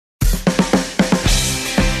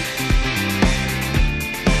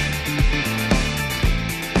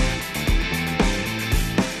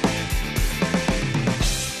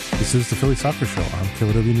This is the Philly Soccer Show. I'm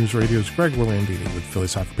KLW Newsradio's Greg Orlandini with Philly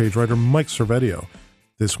Soccer page writer Mike Servedio.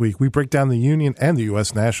 This week, we break down the Union and the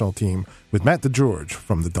U.S. national team with Matt DeGeorge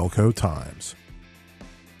from the Delco Times.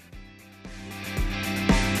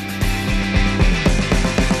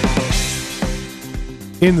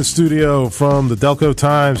 In the studio from the Delco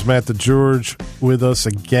Times, Matt DeGeorge with us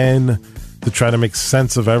again to try to make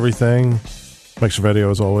sense of everything. Mike Servedio,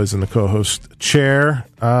 as always, in the co-host chair.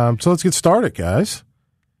 So let's get started, guys.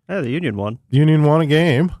 Yeah, the Union won. Union won a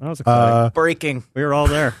game. That was exciting. Breaking. We were all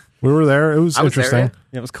there. We were there. It was interesting.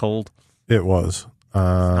 It was cold. It was.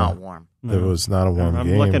 Not warm. No. It was not a warm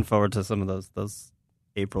game. I'm looking forward to some of those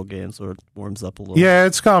April games where it warms up a little. Yeah,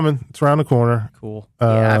 it's coming. It's around the corner. Cool.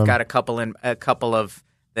 Yeah, I've got a couple of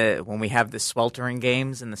when we have the sweltering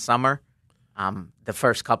games in the summer. The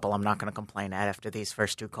first couple, I'm not going to complain at after these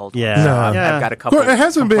first two cold ones. No. I've got a couple. It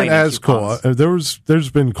hasn't been as coupons. cold.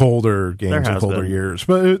 There's been colder games and colder years,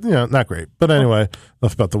 but not great. But anyway,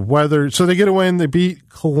 enough about the weather. So they get a win. They beat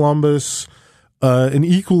Columbus, an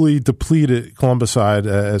equally depleted Columbus side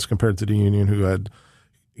as compared to the Union, who had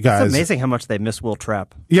guys. It's amazing how much they miss Will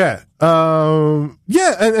Trapp. Yeah, and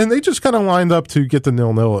they just kind of lined up to get the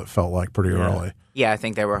 0-0. It felt like pretty early. Yeah, I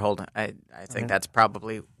think they were holding. I think that's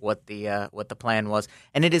probably what the plan was,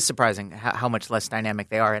 and it is surprising how much less dynamic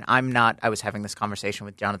they are. And I'm not. I was having this conversation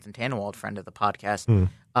with Jonathan Tannenwald, friend of the podcast,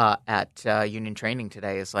 at Union Training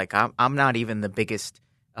today. Is like I'm not even the biggest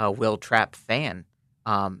Will Trapp fan,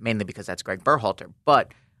 mainly because that's Greg Berhalter.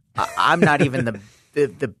 But I'm not even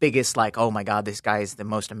the biggest like, oh my God, this guy is the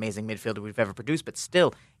most amazing midfielder we've ever produced. But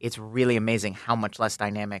still, it's really amazing how much less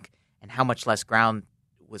dynamic and how much less ground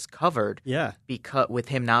was covered because with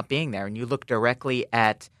him not being there. And you look directly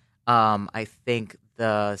at I think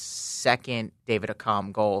the second David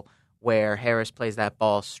Accam goal where Harris plays that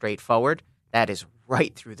ball straight forward. That is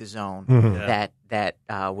right through the zone that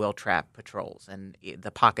Will Trapp patrols. And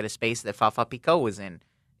the pocket of space that Fafa Picault was in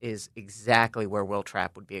is exactly where Will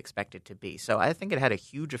Trapp would be expected to be. So I think it had a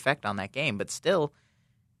huge effect on that game. But still,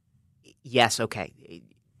 yes, okay.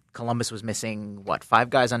 Columbus was missing, 5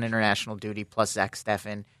 guys on international duty plus Zach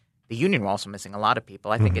Steffen. The Union were also missing a lot of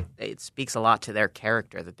people. I think it speaks a lot to their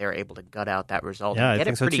character that they're able to gut out that result and get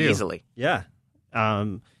it pretty easily. Yeah.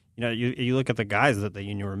 You look at the guys that the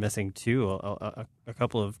Union were missing, too. A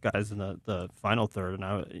couple of guys in the final third.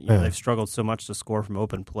 And they've struggled so much to score from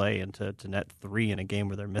open play and to net 3 in a game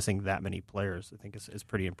where they're missing that many players. I think is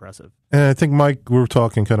pretty impressive. And I think, Mike, we were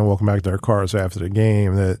talking kind of welcome back to our cars after the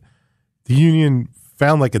game that the Union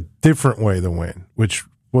found like a different way to win, which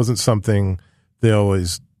wasn't something they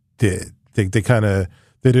always did. They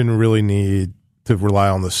didn't really need to rely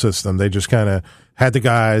on the system. They just kind of had the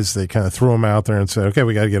guys. They kind of threw them out there and said, "Okay,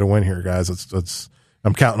 we got to get a win here, guys. Let's.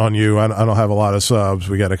 I'm counting on you. I don't have a lot of subs.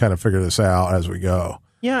 We got to kind of figure this out as we go."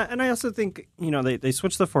 Yeah, and I also think they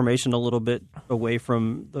switched the formation a little bit away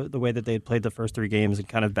from the way that they had played the first 3 games and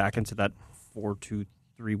kind of back into that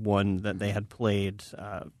 4-2-3-1 that they had played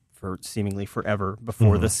for seemingly forever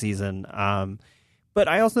before the season. But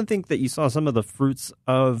I also think that you saw some of the fruits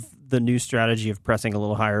of the new strategy of pressing a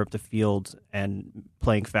little higher up the field and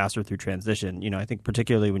playing faster through transition. I think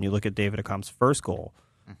particularly when you look at David Accam's first goal,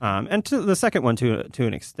 and to the second one to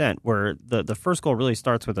an extent, where the first goal really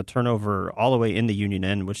starts with a turnover all the way in the Union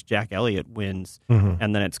end, which Jack Elliott wins,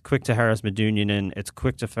 and then it's quick to Harris Medunjanin, it's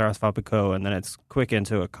quick to Faris Fapico, and then it's quick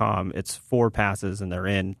into Accam. It's 4 passes and they're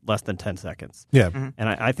in less than 10 seconds. Yeah, and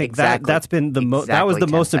I think that's been that was the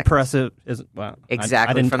most impressive.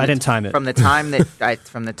 Exactly, I didn't time it from the time that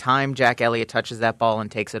from the time Jack Elliott touches that ball and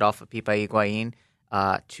takes it off of Pipa Higuain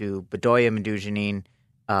to Bedoya Medunjanin,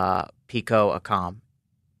 Pico Accam.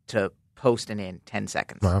 To post and in 10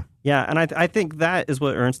 seconds. Wow. Yeah, and I think that is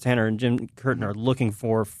what Ernst Tanner and Jim Curtin are looking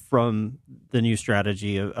for from the new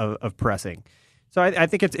strategy of pressing. So I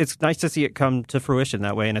think it's nice to see it come to fruition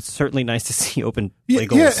that way, and it's certainly nice to see open play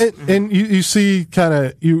goals. Yeah, and you see kind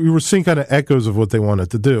of you were seeing kind of echoes of what they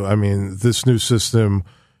wanted to do. I mean, this new system,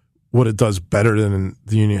 what it does better than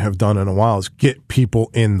the Union have done in a while is get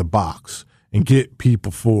people in the box and get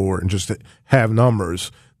people forward and just have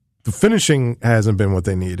numbers. The finishing hasn't been what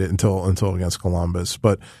they needed until against Columbus,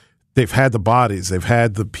 but they've had the bodies, they've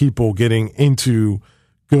had the people getting into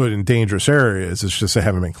good and dangerous areas. It's just they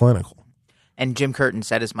haven't been clinical. And Jim Curtin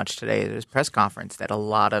said as much today at his press conference that a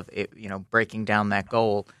lot of it, breaking down that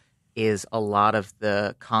goal is a lot of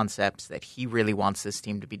the concepts that he really wants this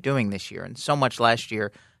team to be doing this year. And so much last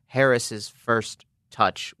year, Harris's first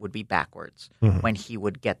touch would be backwards when he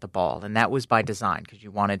would get the ball, and that was by design because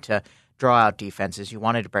you wanted to draw out defenses. You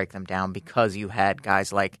wanted to break them down because you had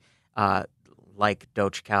guys like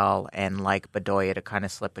Dochkal and like Bedoya to kind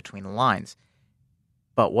of slip between the lines.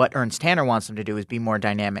 But what Ernst Tanner wants them to do is be more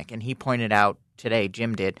dynamic. And he pointed out today,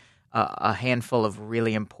 Jim did, a handful of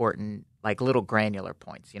really important, like little granular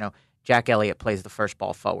points. Jack Elliott plays the first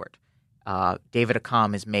ball forward. David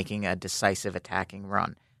Accam is making a decisive attacking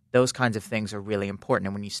run. Those kinds of things are really important.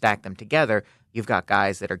 And when you stack them together, you've got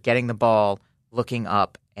guys that are getting the ball, looking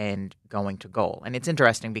up, and going to goal. And it's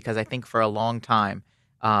interesting because I think for a long time,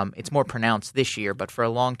 it's more pronounced this year, but for a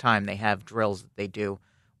long time they have drills that they do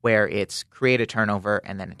where it's create a turnover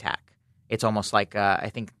and then attack. It's almost like I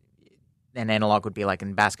think an analog would be like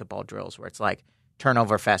in basketball drills where it's like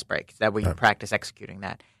turnover, fast break. That way you practice executing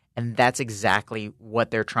that. And that's exactly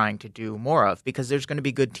what they're trying to do more of because there's going to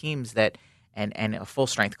be good teams that and a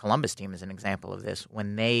full-strength Columbus team is an example of this.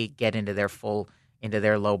 When they get into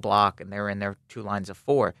their low block and they're in their 2 lines of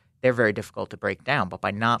 4, they're very difficult to break down. But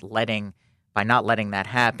by not letting that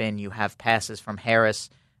happen, you have passes from Harris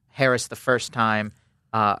the first time,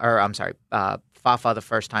 Fafa the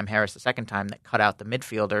first time, Harris the second time that cut out the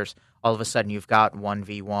midfielders. All of a sudden you've got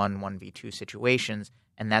 1v1, 1v2 situations,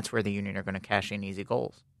 and that's where the Union are going to cash in easy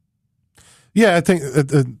goals. Yeah, I think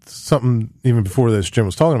something even before this Jim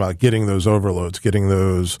was talking about, getting those overloads, getting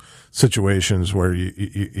those situations where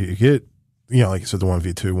you get, like you said, the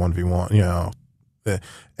 1v2, 1v1,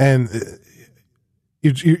 and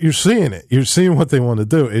you're seeing it. You're seeing what they want to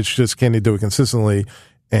do. It's just, can they do it consistently,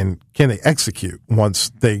 and can they execute once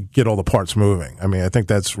they get all the parts moving? I mean, I think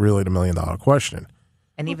that's really the $1 million question.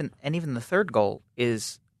 And even the third goal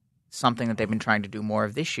is something that they've been trying to do more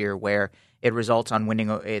of this year, where it results on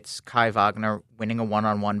it's Kai Wagner winning a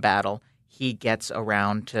one-on-one battle. He gets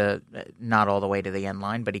around to not all the way to the end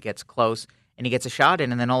line, but he gets close and he gets a shot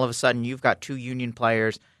in, and then all of a sudden you've got 2 Union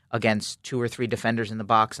players against 2 or 3 defenders in the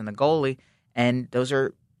box and the goalie, and those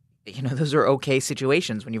are okay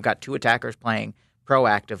situations when you've got 2 attackers playing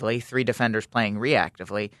proactively, 3 defenders playing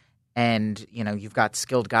reactively, and you've got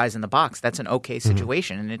skilled guys in the box. That's an okay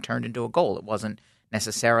situation, and it turned into a goal. It wasn't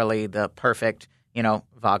necessarily the perfect,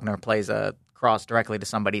 Wagner plays a cross directly to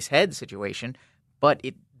somebody's head situation, but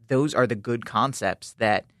those are the good concepts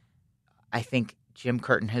that I think Jim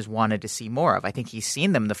Curtin has wanted to see more of. I think he's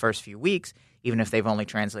seen them the first few weeks, even if they've only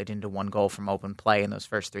translated into 1 goal from open play in those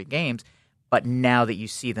first 3 games. But now that you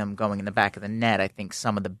see them going in the back of the net, I think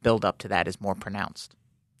some of the build-up to that is more pronounced.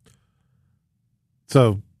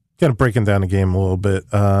 So, kind of breaking down the game a little bit,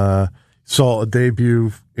 saw a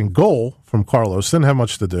debut in goal from Carlos. Didn't have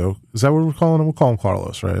much to do. Is that what we're calling him? We'll call him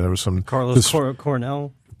Carlos, right? There was some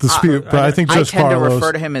Coronel dispute, but I think just I tend Carlos. to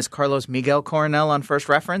refer to him as Carlos Miguel Coronel on first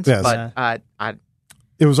reference, yes. But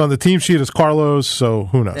it was on the team sheet as Carlos, so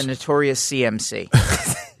who knows? The notorious CMC.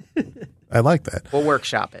 I like that. We'll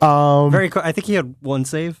workshop it. I think he had 1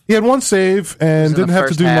 save. He had 1 save and didn't have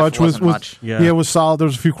to do much. It was solid. There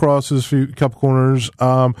was a few crosses, a couple corners.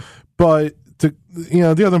 But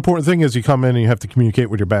the other important thing is you come in and you have to communicate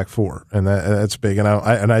with your back 4, and that's big. And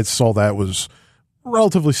I saw that was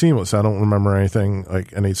relatively seamless. I don't remember anything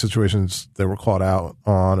like any situations they were caught out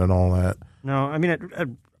on and all that. No, I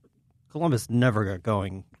mean Columbus never got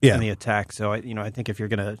going in the attack. So I think if you're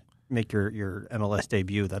going to make your MLS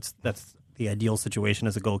debut, that's the ideal situation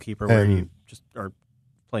as a goalkeeper, where you just are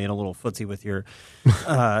playing a little footsie with your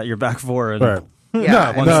back 4 and. Right.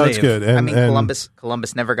 Yeah, no, it's good. And,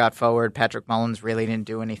 Columbus never got forward. Patrick Mullins really didn't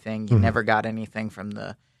do anything. You never got anything from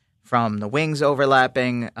the wings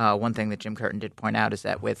overlapping. One thing that Jim Curtin did point out is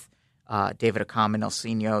that with David Accam and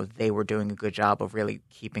Elsinho, they were doing a good job of really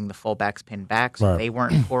keeping the fullbacks pinned back, so they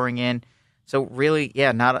weren't pouring in. So really,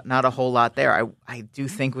 not a whole lot there. I do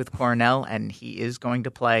think with Cornell, and he is going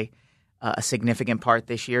to play a significant part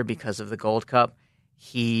this year because of the Gold Cup.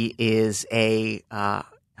 He is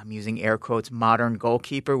I'm using air quotes, modern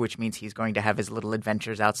goalkeeper, which means he's going to have his little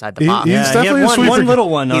adventures outside the box. He's definitely he had one little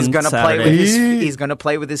one. He's going to play with he's going to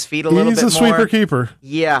play with his feet a little bit more. He's a sweeper keeper.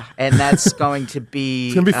 Yeah, and that's going to be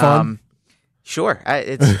it's going to be fun. Sure,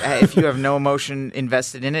 if you have no emotion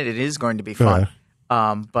invested in it, it is going to be fun.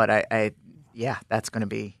 But that's going to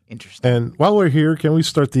be interesting. And while we're here, can we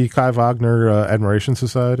start the Kai Wagner Admiration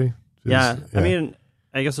Society? I mean,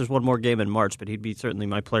 I guess there's one more game in March, but he'd be certainly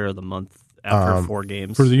my player of the month after 4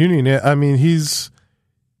 games. For the Union, I mean,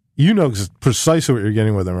 precisely what you're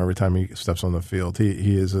getting with him every time he steps on the field.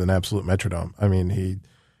 He is an absolute metronome. I mean, he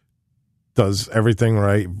does everything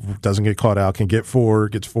right, doesn't get caught out, can get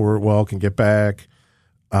forward, gets forward well, can get back,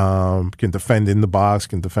 can defend in the box,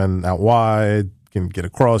 can defend out wide, can get a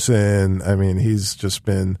cross in. I mean, he's just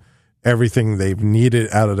been everything they've needed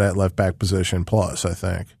out of that left back position plus, I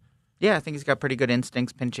think. Yeah, I think he's got pretty good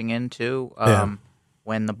instincts pinching in too.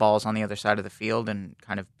 When the ball's on the other side of the field and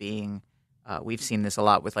kind of being We've seen this a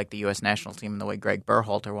lot with like the U.S. national team and the way Greg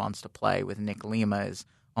Berhalter wants to play with Nick Lima is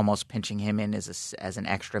almost pinching him in as an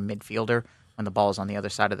extra midfielder when the ball is on the other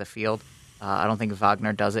side of the field. I don't think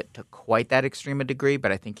Wagner does it to quite that extreme a degree,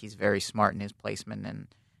 but I think he's very smart in his placement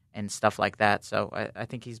and stuff like that. So I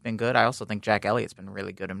think he's been good. I also think Jack Elliott's been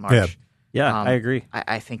really good in March. Yeah, I agree.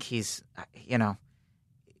 I think he's,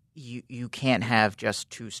 you can't have just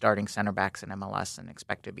two starting center backs in MLS and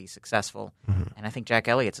expect to be successful. Mm-hmm. And I think Jack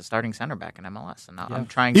Elliott's a starting center back in MLS. And I'm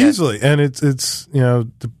trying to easily. And it's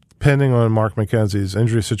depending on Mark McKenzie's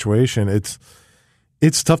injury situation,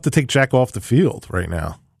 it's tough to take Jack off the field right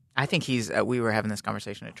now. I think he's. We were having this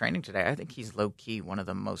conversation at training today. I think he's low key one of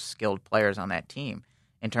the most skilled players on that team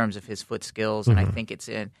in terms of his foot skills, and I think it's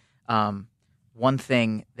in one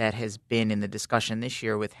thing that has been in the discussion this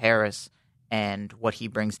year with Harris and what he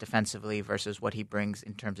brings defensively versus what he brings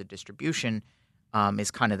in terms of distribution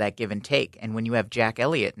is kind of that give and take. And when you have Jack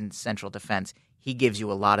Elliott in central defense, he gives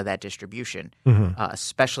you a lot of that distribution,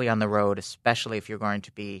 especially on the road, especially if you're going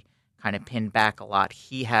to be kind of pinned back a lot.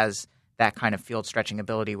 He has that kind of field stretching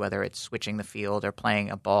ability, whether it's switching the field or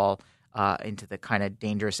playing a ball into the kind of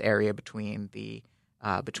dangerous area between the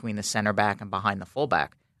center back and behind the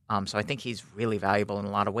fullback. So I think he's really valuable in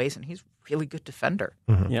a lot of ways, and he's a really good defender.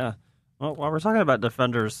 Mm-hmm. Yeah. Well, while we're talking about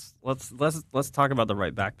defenders, let's talk about the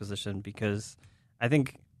right back position, because I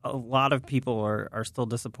think a lot of people are still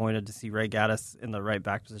disappointed to see Ray Gaddis in the right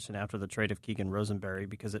back position after the trade of Keegan Rosenberry,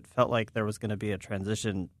 because it felt like there was going to be a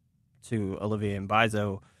transition to Olivier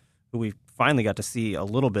Mbaizo, who we finally got to see a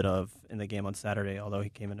little bit of in the game on Saturday, although he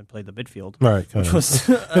came in and played the midfield. Right. Which was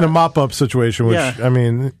in a mop-up situation, which, I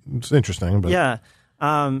mean, it's interesting. But. Yeah.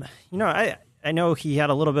 I know he had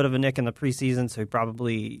a little bit of a nick in the preseason, so he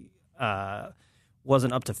probably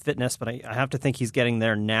wasn't up to fitness, but I have to think he's getting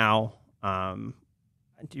there now.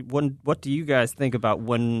 What do you guys think about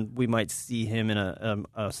when we might see him in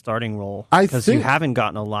a starting role? Because you haven't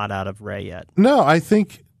gotten a lot out of Ray yet. No, I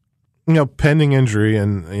think... pending injury,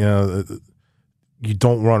 and you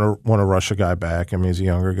don't want to rush a guy back. I mean, he's a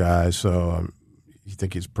younger guy, so you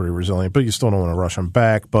think he's pretty resilient, but you still don't want to rush him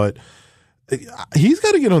back. But he's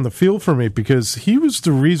got to get on the field for me, because he was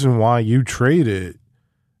the reason why you traded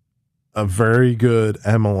a very good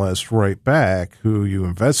MLS right back who you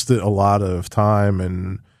invested a lot of time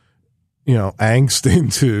and angst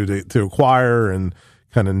into to acquire and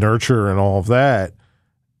kind of nurture and all of that.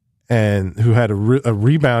 And who had a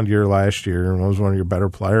rebound year last year and was one of your better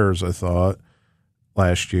players, I thought,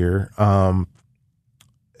 last year.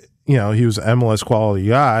 He was an MLS quality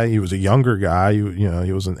guy. He was a younger guy.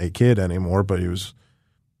 He wasn't a kid anymore, but he was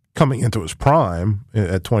coming into his prime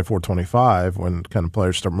at 24, 25 when kind of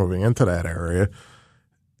players start moving into that area.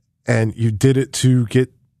 And you did it to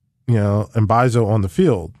get, Mbaizo on the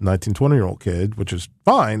field, 19, 20-year-old kid, which is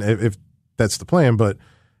fine if that's the plan, but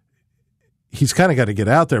he's kind of got to get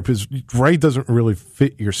out there because Ray doesn't really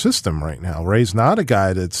fit your system right now. Ray's not a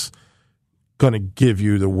guy that's going to give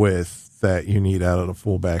you the width that you need out of the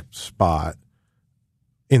fullback spot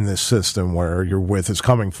in this system where your width is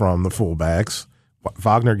coming from the fullbacks.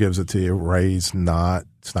 Wagner gives it to you. Ray's not.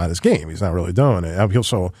 It's not his game. He's not really doing it. I mean, he'll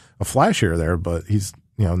show a flash here or there, but he's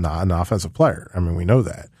not an offensive player. I mean, we know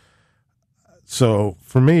that. So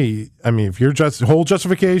for me, I mean, if your whole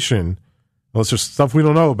justification. Well, it's just stuff we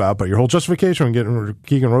don't know about, but your whole justification when getting rid of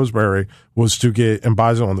Keegan Rosenberry was to get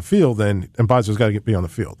Mbaizo on the field, then Mbaizo's got to be on the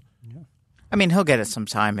field. Yeah. I mean, he'll get it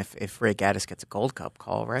sometime if Ray Gaddis gets a Gold Cup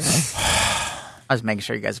call, right? I was making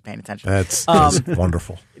sure you guys are paying attention. That's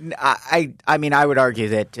wonderful. I mean, I would argue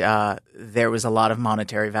that there was a lot of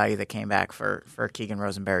monetary value that came back for Keegan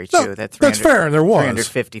Rosenberry, too. No, that's fair, and there was.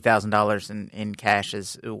 $350,000 in cash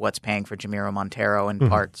is what's paying for Jamiro Montero in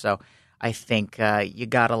part, so... I think you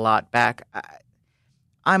got a lot back.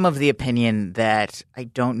 I'm of the opinion that I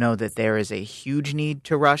don't know that there is a huge need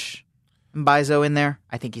to rush Mbaizo in there.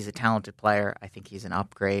 I think he's a talented player. I think he's an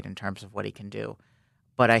upgrade in terms of what he can do.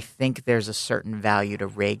 But I think there's a certain value to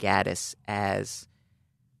Ray Gaddis as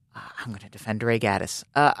I'm going to defend Ray Gaddis.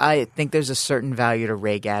 I think there's a certain value to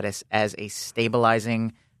Ray Gaddis as a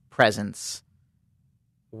stabilizing presence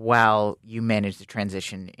while you manage the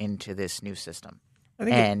transition into this new system.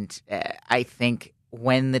 I think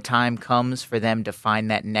when the time comes for them to find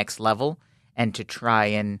that next level and to try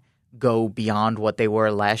and go beyond what they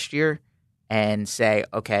were last year and say,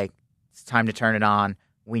 okay, it's time to turn it on.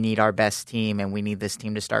 We need our best team and we need this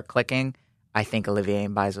team to start clicking. I think Olivier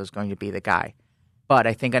Mbaizo is going to be the guy. But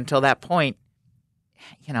I think until that point,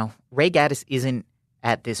 Ray Gaddis isn't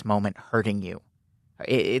at this moment hurting you.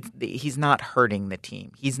 He's not hurting the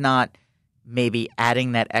team. He's not maybe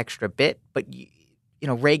adding that extra bit, but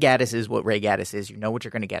Ray Gaddis is what Ray Gaddis is. You know what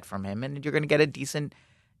you're going to get from him, and you're going to get a decent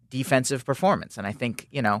defensive performance. And I think,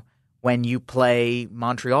 when you play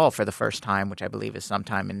Montreal for the first time, which I believe is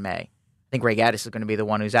sometime in May, I think Ray Gaddis is going to be the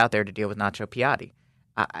one who's out there to deal with Nacho Piatti.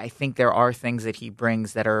 I think there are things that he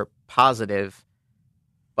brings that are positive,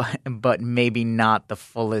 but maybe not the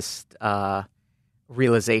fullest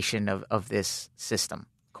realization of this system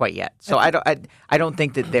quite yet. So I don't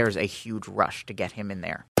think that there's a huge rush to get him in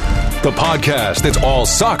there. The podcast that's all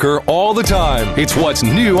soccer all the time. It's what's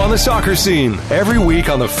new on the soccer scene. Every week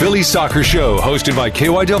on the Philly Soccer Show, hosted by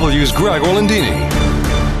KYW's Greg Orlandini.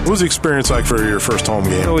 What was the experience like for your first home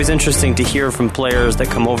game? It's always interesting to hear from players that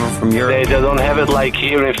come over from Europe. They don't have it like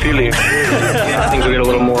here in Philly. Things will get a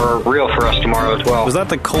little more real for us tomorrow as well. Was that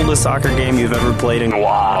the coldest soccer game you've ever played in?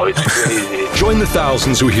 Wow, it's crazy. Join the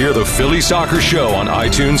thousands who hear the Philly Soccer Show on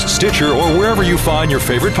iTunes, Stitcher, or wherever you find your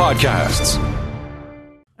favorite podcasts.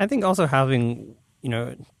 I think also having,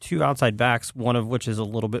 two outside backs, one of which is a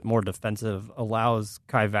little bit more defensive, allows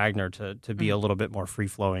Kai Wagner to be a little bit more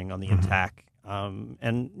free-flowing on the attack.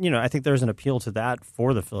 I think there's an appeal to that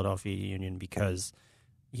for the Philadelphia Union because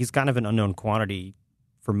he's kind of an unknown quantity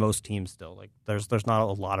for most teams still. Like there's not a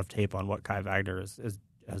lot of tape on what Kai Wagner has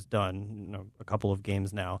done, a couple of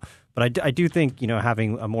games now. But I do think,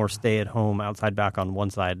 having a more stay-at-home outside back on one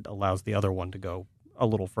side allows the other one to go a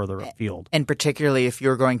little further upfield. And particularly if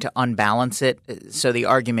you're going to unbalance it. So the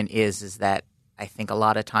argument is that I think a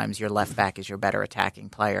lot of times your left back is your better attacking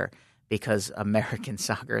player because American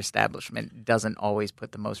soccer establishment doesn't always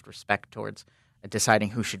put the most respect towards deciding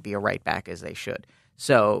who should be a right back as they should.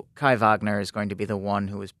 So Kai Wagner is going to be the one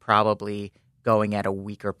who is probably going at a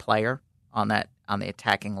weaker player on the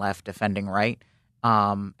attacking left, defending right,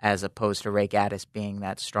 as opposed to Ray Gaddis being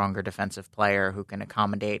that stronger defensive player who can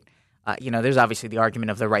accommodate. There's obviously the argument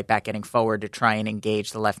of the right back getting forward to try and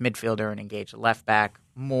engage the left midfielder and engage the left back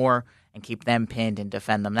more and keep them pinned and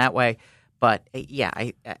defend them that way. But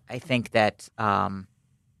I think that in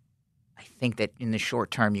the short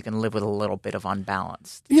term you can live with a little bit of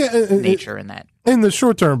unbalanced nature in that. In the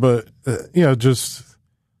short term, but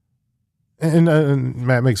and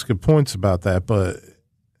Matt makes good points about that, but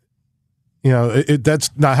that's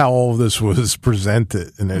not how all of this was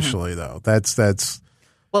presented initially, though. That's.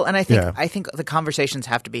 Well, and I think the conversations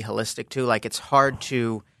have to be holistic too. Like it's hard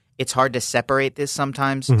to separate this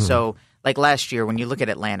sometimes. Mm-hmm. So like last year when you look at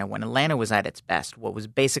Atlanta, when Atlanta was at its best, what was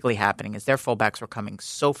basically happening is their fullbacks were coming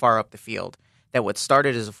so far up the field that what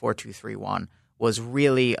started as a 4-2-3-1 was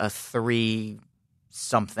really a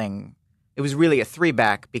 3-something. It was really a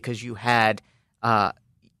 3-back because you had Jeff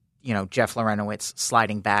Lorenowitz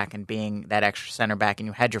sliding back and being that extra center back, and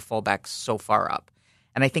you had your fullbacks so far up.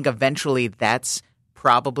 And I think eventually that's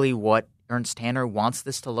probably what Ernst Tanner wants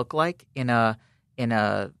this to look like in a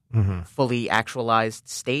fully actualized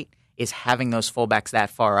state, is having those fullbacks that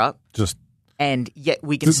far up. And yet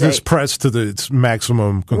we can say this press to its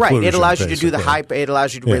maximum conclusion. Right. It allows you to do the high. It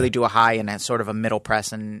allows you to really do a high and a sort of a middle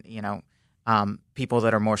press. And people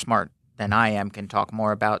that are more smart than I am can talk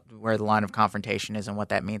more about where the line of confrontation is and what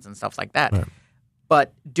that means and stuff like that. Right.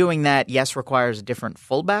 But doing that, yes, requires a different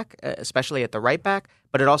fullback, especially at the right back,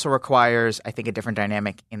 but it also requires, I think, a different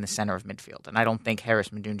dynamic in the center of midfield. And I don't think Harris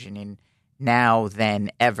Medunjanin now than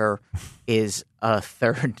ever is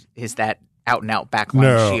that out-and-out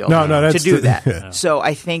backline shield to do that. Yeah. So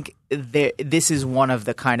I think this is one of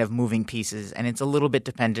the kind of moving pieces, and it's a little bit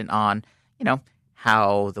dependent on,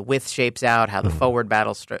 how the width shapes out, how the forward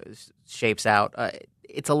battle shapes out.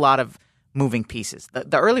 It's a lot of moving pieces.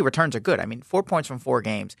 The early returns are good. I mean, 4 points from 4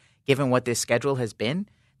 games, given what this schedule has been,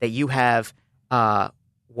 that you have, 3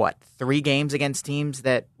 games against teams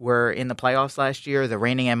that were in the playoffs last year, the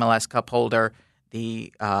reigning MLS Cup holder,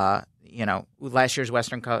 the, last year's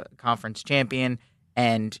Western Conference champion,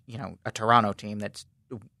 and, a Toronto team that's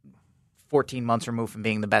 14 months removed from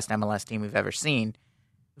being the best MLS team we've ever seen.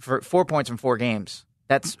 For 4 points from 4 games,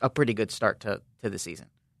 that's a pretty good start to the season.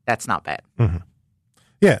 That's not bad. Mm-hmm.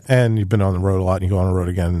 Yeah, and you've been on the road a lot, and you go on the road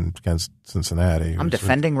again against Cincinnati. I'm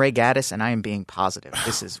defending Ray Gaddis, and I am being positive.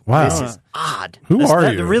 This is odd. Who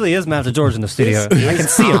are you? It really is Matt DeGeorge in the studio. I can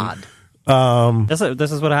see him.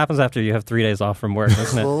 This is what happens after you have 3 days off from work,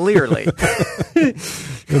 isn't it? Clearly.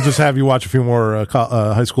 We'll just have you watch a few more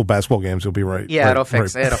high school basketball games. You'll be right. Yeah, it'll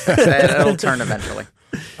fix it. It'll turn eventually.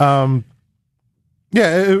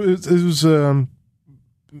 It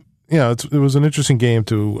was an interesting game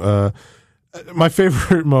to. My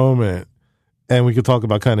favorite moment, and we could talk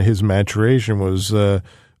about kind of his maturation, was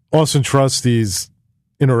Austin Trusty's,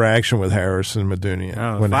 interaction with Harris and Medunia.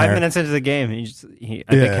 5 minutes into the game, I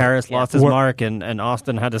think Harris lost his mark, and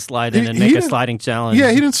Austin had to slide in and make a sliding challenge.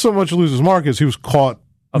 Yeah, he didn't so much lose his mark as he was caught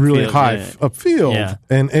really high upfield. Yeah.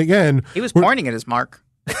 And again, he was pointing at his mark.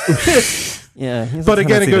 Yeah, but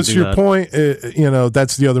again, it goes to your point.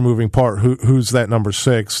 That's the other moving part. Who's that number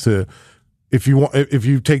 6 to? If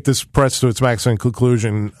you take this press to its maximum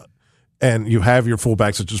conclusion, and you have your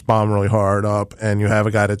fullbacks that just bomb really hard up, and you have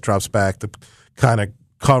a guy that drops back to kind of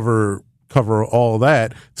cover all of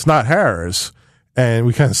that, it's not Harris, and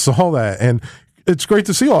we kind of saw that, and it's great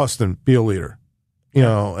to see Austin be a leader,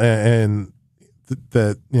 and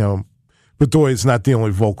that Bedoya is not the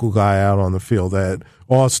only vocal guy out on the field. That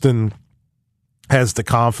Austin has the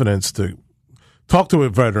confidence to talk to a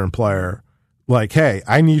veteran player like, "Hey,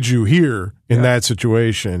 I need you here in that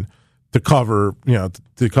situation to cover,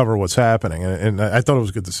 to cover what's happening," and I thought it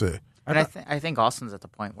was good to see. And I think Austin's at the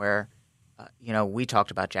point where, we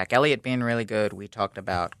talked about Jack Elliott being really good. We talked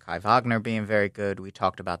about Kai Wagner being very good. We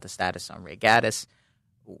talked about the status on Ray Gaddis.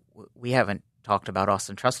 We haven't talked about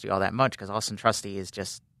Austin Trusty all that much because Austin Trusty is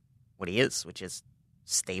just what he is, which is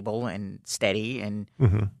stable and steady and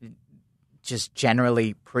just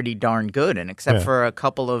generally pretty darn good. And except for a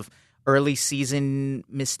couple of early season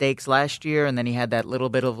mistakes last year, and then he had that little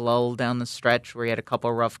bit of lull down the stretch where he had a couple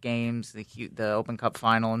of rough games, the Open Cup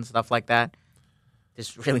final and stuff like that.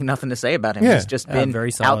 There's really nothing to say about him. He's just been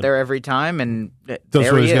very out there every time, and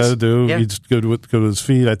does what he's got to do. He's good with his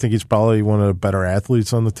feet. I think he's probably one of the better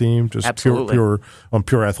athletes on the team. Just pure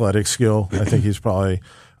athletic skill. I think he's probably.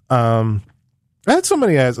 I had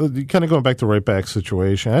somebody ask, kind of going back to right back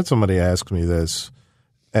situation. I had somebody ask me this,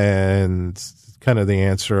 and kind of the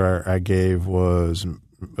answer I gave was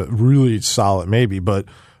really solid, maybe, but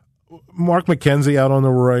Mark McKenzie out on the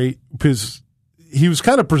right, because he was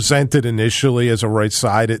kind of presented initially as a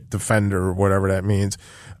right-sided defender, or whatever that means.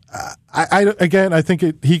 I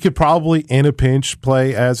think he could probably, in a pinch,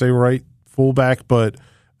 play as a right fullback, but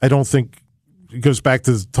I don't think it goes back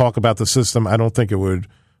to talk about the system. I don't think it would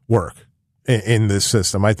work in this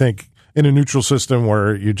system. I think in a neutral system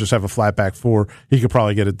where you just have a flat back 4, he could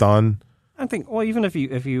probably get it done. I think, well, even if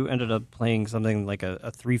you ended up playing something like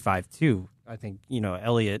a 3-5-2, I think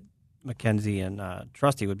Elliott, McKenzie, and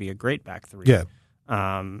Trusty would be a great back 3. Yeah.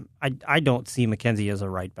 I don't see McKenzie as a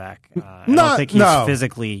right back. I don't think he's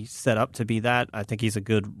physically set up to be that. I think he's a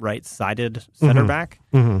good right-sided center back.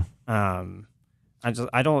 I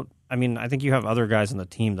think you have other guys in the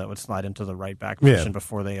team that would slide into the right back position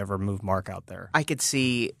before they ever move Mark out there. I could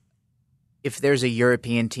see if there's a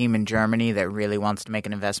European team in Germany that really wants to make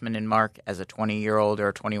an investment in Mark as a 20-year-old or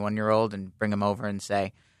a 21-year-old and bring him over and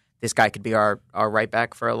say, this guy could be our right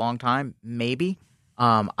back for a long time, maybe.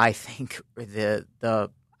 I think and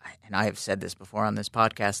I have said this before on this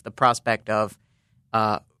podcast, the prospect of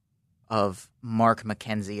Mark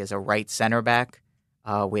McKenzie as a right center back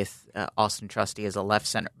with Austin Trusty as a left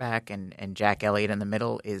center back and Jack Elliott in the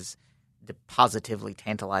middle is positively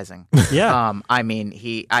tantalizing. Yeah.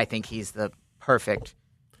 I think he's the perfect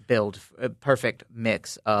perfect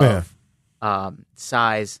mix of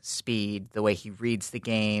size, speed, the way he reads the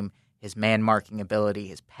game, his man marking ability,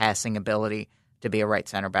 his passing ability. To be a right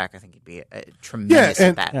center back, I think he'd be tremendous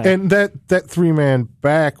at that. And that 3-man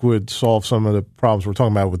back would solve some of the problems we're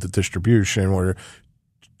talking about with the distribution, where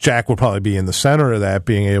Jack would probably be in the center of that,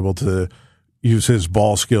 being able to use his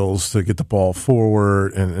ball skills to get the ball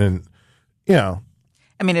forward and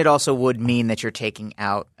it also would mean that you're taking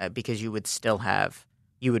out because you would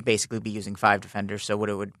basically be using 5 defenders. So what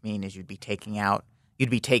it would mean is you'd be taking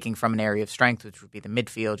from an area of strength, which would be the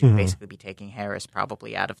midfield. You'd basically be taking Harris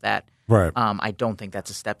probably out of that. Right. I don't think that's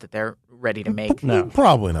a step that they're ready to make. No,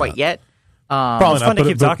 probably not quite yet. Probably it's fun to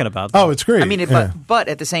keep talking about. Oh, it's great. But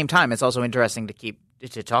at the same time, it's also interesting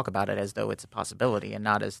to talk about it as though it's a possibility and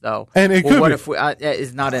not as though. And it could. What if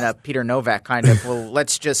it's not in a Peter Novak kind of? Well,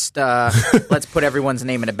 let's just let's put everyone's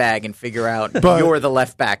name in a bag and figure out you're the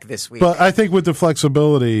left back this week. But I think with the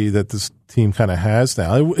flexibility that this team kind of has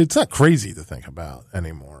now, it's not crazy to think about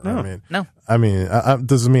anymore. No.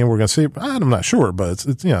 Doesn't mean we're going to see it. I'm not sure, but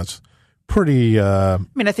it's pretty. I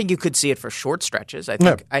think you could see it for short stretches. I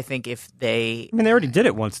think if they. They already did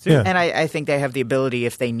it once too. Yeah. And I think they have the ability,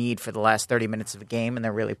 if they need for the last 30 minutes of a game, and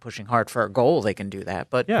they're really pushing hard for a goal, they can do that.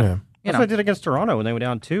 But that's what they did against Toronto when they were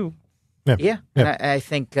down 2. Yeah. And I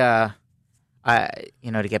think to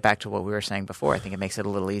get back to what we were saying before, I think it makes it a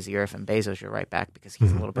little easier if Mbezo's your right back because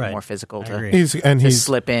he's a little bit more physical to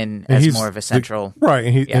slip in as more of a central. Or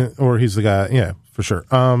he's the guy, for sure.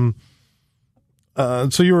 So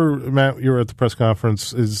Matt, you were at the press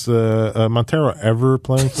conference. Is Montero ever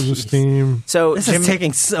playing for this team? So this is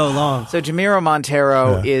taking so long. So Jamiro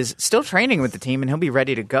Montero is still training with the team, and he'll be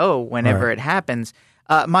ready to go whenever it happens.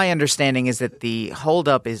 My understanding is that the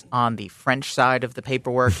holdup is on the French side of the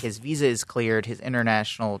paperwork. His visa is cleared. His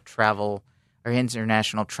international travel or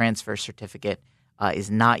international transfer certificate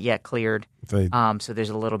is not yet cleared. So there's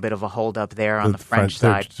a little bit of a holdup there on the French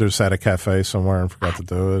side. They're just at a cafe somewhere and forgot to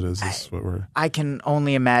do it. Is this what we're? I can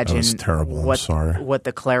only imagine. That was terrible. I'm sorry. What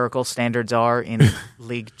the clerical standards are in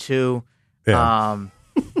League Two. Yeah.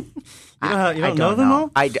 You don't know them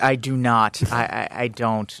all? I do not. I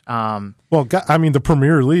don't. Well, I mean, the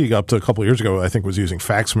Premier League up to a couple of years ago, I think, was using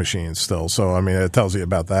fax machines still. So, I mean, it tells you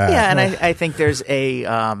about that. Yeah, and I think there's a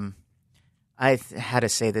how to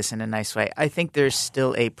say this in a nice way. I think there's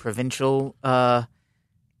still a provincial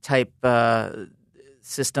type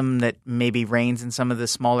system that maybe reigns in some of the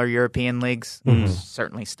smaller European leagues. Mm-hmm.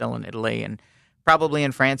 Certainly still in Italy and probably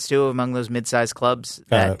in France too, among those mid-sized clubs.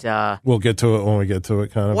 That we'll get to it when we get to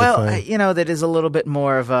it. Kind of. That is a little bit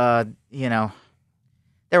more of a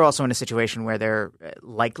They're also in a situation where they're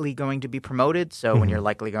likely going to be promoted. So when you're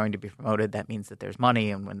likely going to be promoted, that means that there's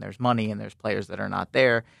money, and when there's money and there's players that are not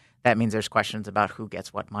there, that means there's questions about who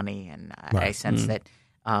gets what money, and I sense that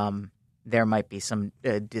there might be some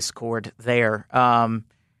discord there,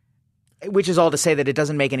 which is all to say that it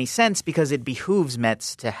doesn't make any sense because it behooves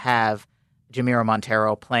Mets to have Jamiro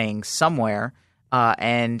Montero playing somewhere,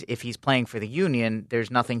 and if he's playing for the Union,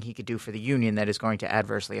 there's nothing he could do for the Union that is going to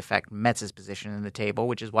adversely affect Mets' position in the table,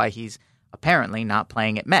 which is why he's apparently not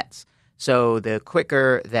playing at Mets. So the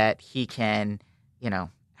quicker that he can,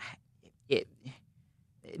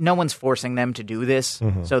 no one's forcing them to do this.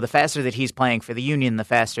 Mm-hmm. So the faster that he's playing for the Union, the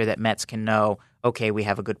faster that Mets can know, okay, we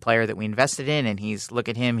have a good player that we invested in, and look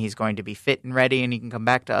at him, he's going to be fit and ready, and he can come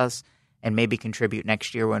back to us and maybe contribute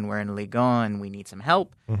next year when we're in Ligue 1 and we need some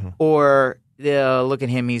help. Mm-hmm. Or look at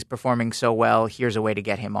him, he's performing so well, here's a way to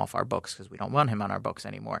get him off our books because we don't want him on our books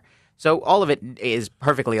anymore. So all of it is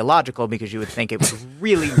perfectly illogical because you would think it would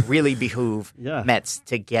really, really behoove Mets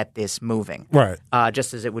to get this moving. Right.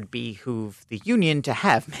 Just as it would behoove the Union to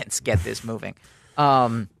have Mets get this moving.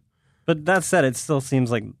 But that said, it still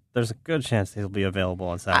seems like there's a good chance he'll be available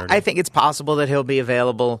on Saturday. I think it's possible that he'll be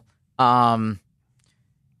available.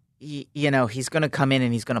 He's going to come in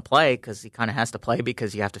and he's going to play because he kind of has to play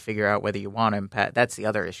because you have to figure out whether you want him. That's the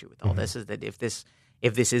other issue with all this is that if this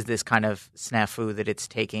is this kind of snafu that it's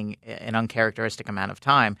taking an uncharacteristic amount of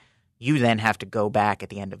time, you then have to go back at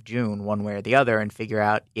the end of June one way or the other and figure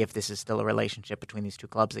out if this is still a relationship between these two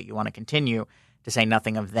clubs that you want to continue, to say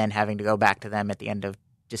nothing of then having to go back to them at the end of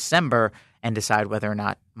December and decide whether or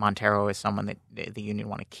not Montero is someone that the Union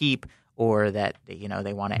want to keep or that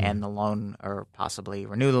they want to end the loan or possibly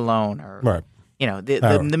renew the loan or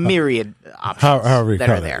the myriad options that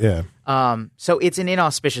are there. Yeah. So it's an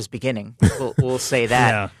inauspicious beginning. We'll say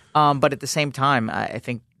that. But at the same time, I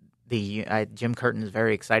think Jim Curtin is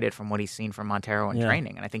very excited from what he's seen from Montero in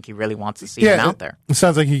training, and I think he really wants to see him out there. It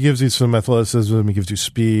sounds like he gives you some athleticism. He gives you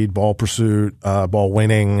speed, ball pursuit, ball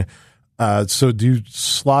winning. So do you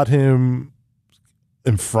slot him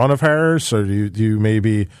in front of Harris, or do you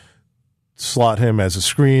maybe slot him as a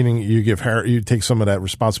screen and you take some of that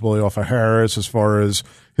responsibility off of Harris as far as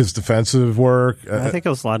his defensive work? I think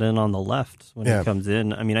he'll slot in on the left when he comes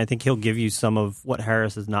in. I mean, I think he'll give you some of what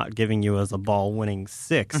Harris is not giving you as a ball-winning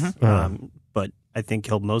six, but I think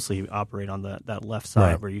he'll mostly operate on that left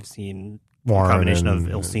side where you've seen Warren a combination of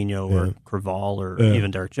Ilsinho or Creval or even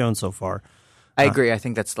Derek Jones so far. I agree. I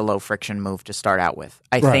think that's the low-friction move to start out with.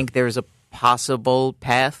 I think there's a possible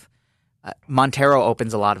path. Montero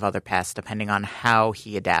opens a lot of other paths depending on how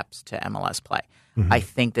he adapts to MLS play. Mm-hmm. I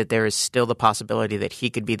think that there is still the possibility that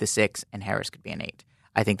he could be the 6 and Harris could be an 8.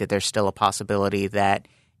 I think that there's still a possibility that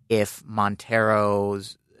if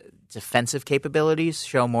Montero's defensive capabilities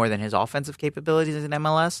show more than his offensive capabilities in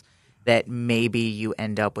MLS, that maybe you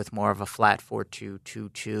end up with more of a flat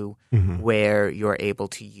 4-2-2-2 where you're able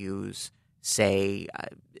to use, say,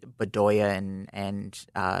 Bedoya and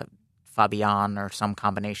Fabian or some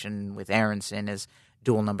combination with Aronson as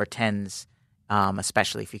dual number 10s,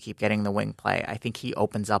 especially if you keep getting the wing play. I think he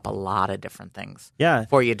opens up a lot of different things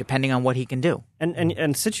for you depending on what he can do. And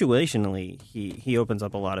situationally, he opens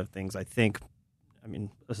up a lot of things, I think. I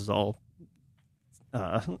mean, this is all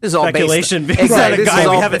speculation based on a guy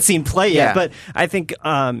we haven't seen play yet. But I think,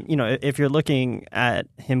 if you're looking at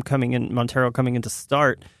him Montero coming in to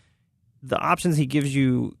start, the options he gives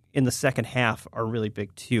you in the second half are really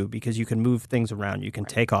big too, because you can move things around. You can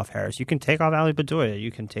take off Harris. You can take off Ali Bedoya.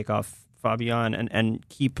 You can take off Fabian and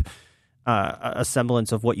keep a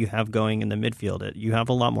semblance of what you have going in the midfield. You have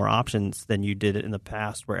a lot more options than you did in the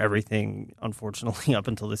past, where everything, unfortunately, up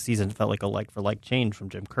until this season felt like a like-for-like change from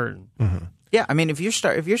Jim Curtin. Mm-hmm. Yeah, I mean, if you're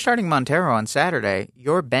starting Montero on Saturday,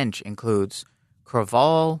 your bench includes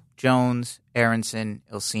Craval, Jones, Aronson,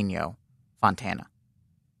 Ilsinho, Fontana.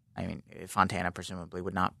 I mean, Fontana presumably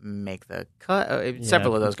would not make the cut.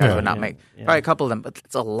 Several of those guys would not make. Probably a couple of them, but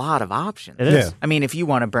it's a lot of options. It is. Yeah. I mean, if you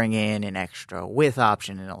want to bring in an extra with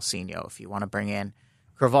option in Ilsinho, if you want to bring in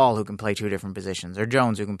Craval, who can play two different positions, or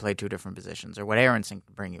Jones, who can play two different positions, or what Aronson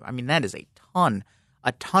can bring you. I mean, that is a ton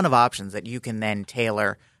of options that you can then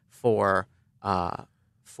tailor for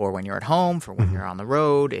when you're at home, for when you're on the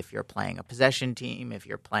road, if you're playing a possession team, if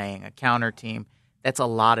you're playing a counter team. That's a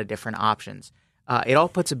lot of different options. It all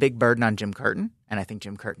puts a big burden on Jim Curtin, and I think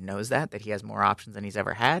Jim Curtin knows that he has more options than he's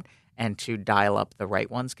ever had, and to dial up the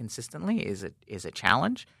right ones consistently is a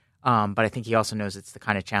challenge. But I think he also knows it's the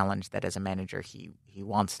kind of challenge that as a manager he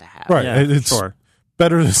wants to have. Right. Yeah, it's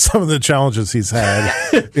better than some of the challenges he's had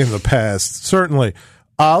in the past, certainly.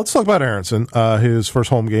 Let's talk about Aronson. His first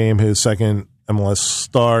home game, his second MLS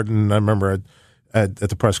start, and I remember at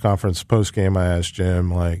the press conference post-game I asked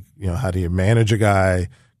Jim, how do you manage a guy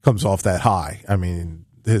comes off that high? I mean,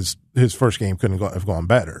 his first game couldn't have gone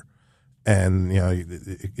better. And,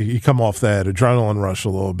 you come off that adrenaline rush a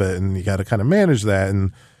little bit, and you got to kind of manage that.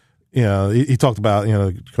 And, he talked about,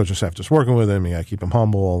 coaching staff just working with him. You got to keep him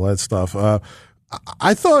humble, all that stuff.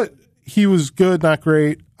 I thought he was good, not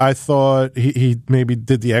great. I thought he maybe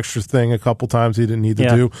did the extra thing a couple times he didn't need to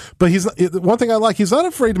do. But one thing I like, he's not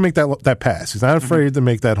afraid to make that pass. He's not afraid to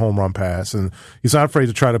make that home run pass, and he's not afraid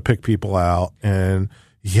to try to pick people out. And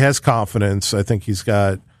he has confidence. I think he's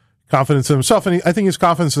got confidence in himself, and I think he's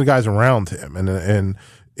confidence in the guys around him. And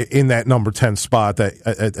in that number 10 spot, that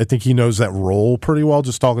I think he knows that role pretty well.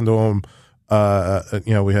 Just talking to him,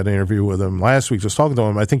 we had an interview with him last week. Just talking to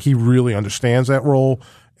him, I think he really understands that role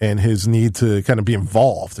and his need to kind of be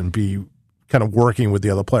involved and be kind of working with the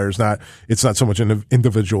other players. It's not so much an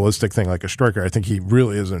individualistic thing like a striker. I think he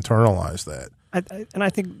really has internalized that. And I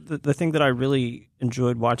think the thing that I really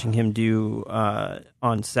enjoyed watching him do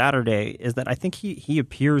on Saturday is that I think he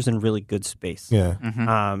appears in really good space. Yeah.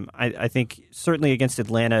 Mm-hmm. I think certainly against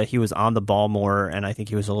Atlanta he was on the ball more, and I think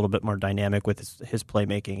he was a little bit more dynamic with his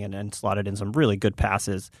playmaking and slotted in some really good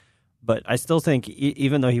passes. But I still think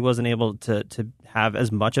even though he wasn't able to have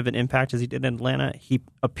as much of an impact as he did in Atlanta, he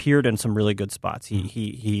appeared in some really good spots.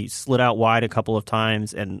 He slid out wide a couple of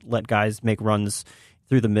times and let guys make runs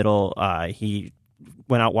through the middle. He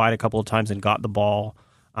went out wide a couple of times and got the ball.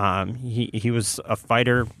 He was a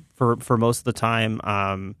fighter for most of the time.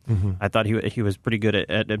 I thought he was pretty good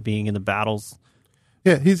at being in the battles.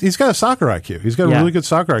 Yeah, he's got a soccer IQ. He's got a really good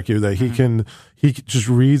soccer IQ that he just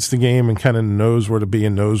reads the game and kind of knows where to be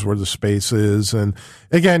and knows where the space is. And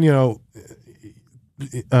again,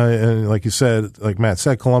 and like you said, like Matt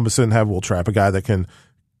said, Columbus didn't have Will Trapp, a guy that can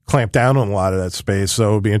clamp down on a lot of that space. So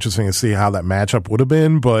it would be interesting to see how that matchup would have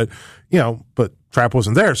been. But Trapp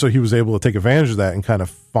wasn't there, so he was able to take advantage of that and kind of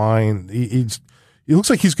find. He looks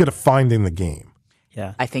like he's good at finding the game.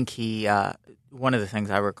 Yeah, I think he. One of the things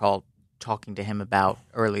I recall talking to him about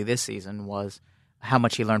early this season was how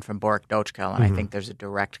much he learned from Borek Dochkel, and I think there's a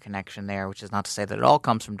direct connection there, which is not to say that it all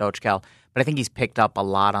comes from Dochkel, but I think he's picked up a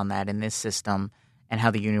lot on that in this system and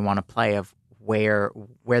how the Union want to play, of where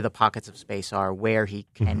the pockets of space are, where he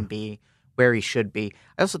can be, where he should be.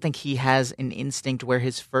 I also think he has an instinct where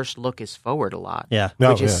his first look is forward a lot,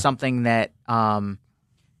 which is something that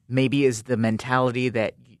maybe is the mentality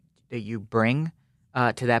that you bring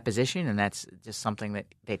to that position, and that's just something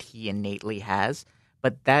that he innately has.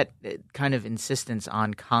 But that kind of insistence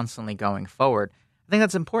on constantly going forward, I think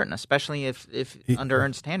that's important, especially if under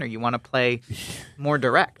Ernst Tanner you want to play more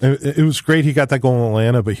direct. It was great he got that goal in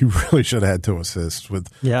Atlanta, but he really should have had 2 assists with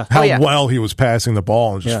how well he was passing the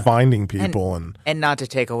ball and just finding people. And not to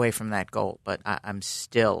take away from that goal, but I'm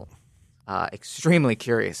still extremely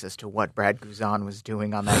curious as to what Brad Guzan was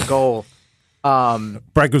doing on that goal.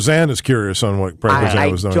 Brad Guzan is curious on what Brad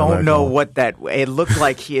Guzan was doing. I don't know what that. It looked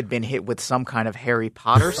like he had been hit with some kind of Harry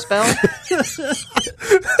Potter spell,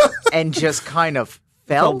 and just kind of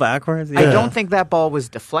fell backwards. I don't think that ball was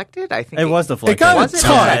deflected. I think it was deflected. It got a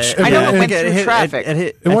touch. I know it went through traffic.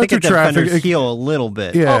 It went through traffic. Heel a little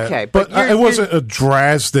bit. Yeah, okay, but it wasn't a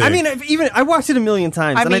drastic. I mean, I watched it a million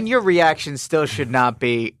times. I mean, your reaction still should not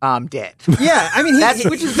be "I'm dead." Yeah, I mean,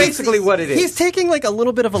 which is basically what it is. He's taking like a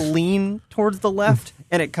little bit of a lean towards the left,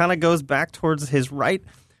 and it kind of goes back towards his right,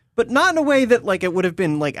 but not in a way that like it would have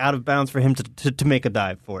been like out of bounds for him to make a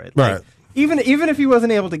dive for it. Right. Like, even if he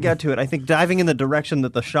wasn't able to get to it, I think diving in the direction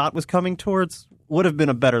that the shot was coming towards would have been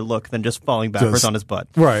a better look than just falling backwards on his butt.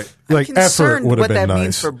 Right. Like, I'm effort concerned would have what been that nice.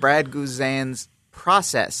 means for Brad Guzan's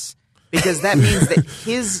process, because that means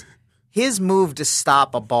that his move to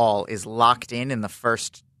stop a ball is locked in the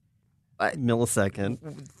first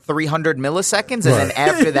Millisecond. 300 milliseconds, and then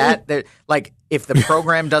after that, like if the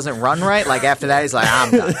program doesn't run right, like after that, he's like,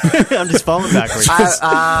 I'm done. I'm just falling backwards.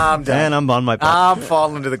 I'm done. And I'm on my butt. I'm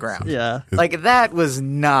falling to the ground. Yeah. Like that was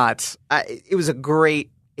not. It was a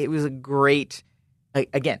great.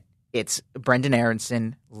 Again, it's Brendan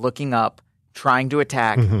Aronson looking up, trying to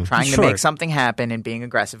attack, trying to make something happen, and being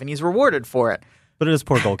aggressive, and he's rewarded for it. But it is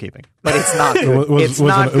poor goalkeeping. But it's not good. It's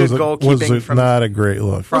not good goalkeeping from not a great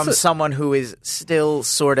look. From someone who is still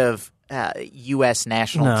sort of U.S.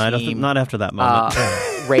 national team. Not after that moment.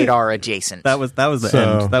 Radar adjacent. That was the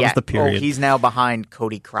end. That was the period. Oh, he's now behind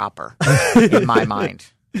Cody Cropper in my mind.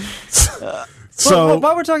 So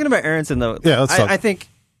while we're talking about Aronson, though, let's talk. I think.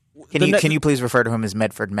 Can you please refer to him as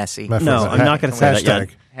Medford Messi? No, I'm not going to say that yet.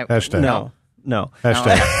 Hashtag. No.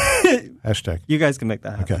 Hashtag. Hashtag. You guys can make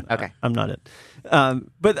that happen. Okay. I'm not it.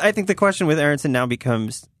 But I think the question with Aronson now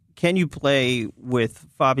becomes, can you play with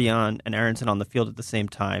Fabian and Aronson on the field at the same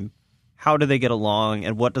time? How do they get along,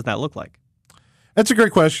 and what does that look like? That's a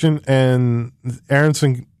great question, and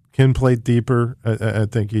Aronson can play deeper. I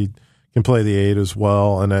think he can play the 8 as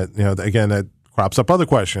well, and that crops up other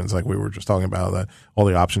questions like we were just talking about, that all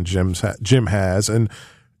the options Jim has, and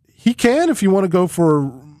he can, if you want to go for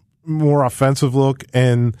a more offensive look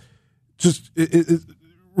and just it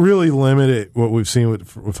really limit what we've seen with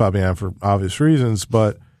Fabian for obvious reasons,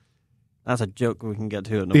 but that's a joke we can get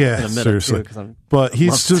to in a minute. Seriously. Too, but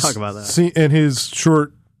he's just talk about that. In his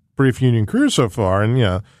short, brief Union career so far, and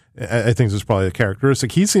I think this is probably a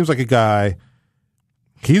characteristic. He seems like a guy.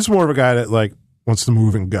 He's more of a guy that like wants to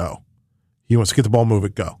move and go. He wants to get the ball, move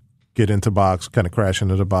it, go, get into box, kind of crash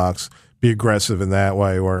into the box, be aggressive in that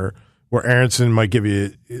way. Where Aronson might give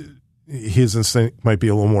you his instinct might be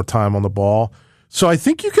a little more time on the ball. So I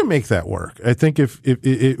think you can make that work. I think if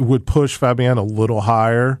it would push Fabian a little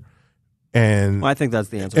higher. And I think that's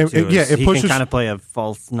the answer. He can kind of play a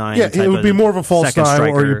false 9. Yeah, it would be more of a false 9, striker.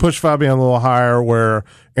 or you push Fabian a little higher, where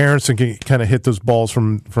Aronson can kind of hit those balls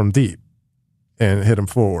from deep and hit them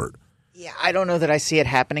forward. Yeah, I don't know that I see it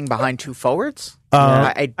happening behind 2 forwards.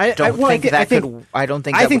 I think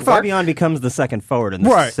Fabian becomes the second forward in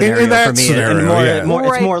this scenario in that for me. Scenario,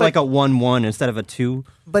 It's more like a 1-1 instead of a 2.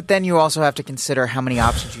 But then you also have to consider how many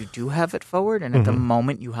options you do have at forward, and at the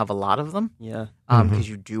moment you have a lot of them. Yeah, because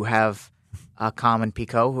you do have Calm and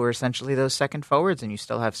Pico, who are essentially those second forwards, and you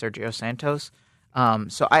still have Sergio Santos.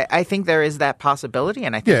 So I think there is that possibility,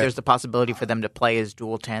 and I think there's the possibility for them to play as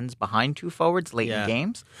dual 10s behind 2 forwards late in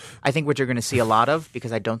games. I think what you're going to see a lot of,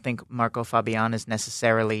 because I don't think Marco Fabian is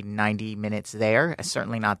necessarily 90 minutes there,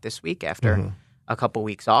 certainly not this week after a couple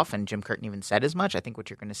weeks off, and Jim Curtin even said as much. I think what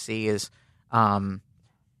you're going to see is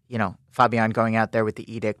Fabian going out there with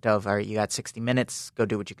the edict of, all right, you got 60 minutes, go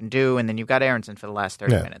do what you can do, and then you've got Aronson for the last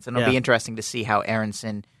 30 minutes. And it'll be interesting to see how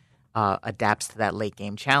Aronson adapts to that late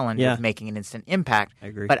game challenge of making an instant impact. I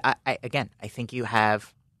agree. But I think you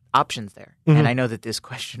have options there. And I know that this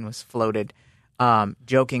question was floated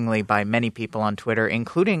jokingly by many people on Twitter,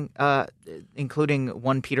 including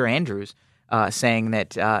one Peter Andrews, saying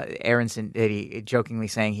that Aronson, jokingly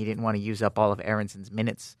saying he didn't want to use up all of Aronson's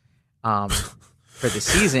minutes for the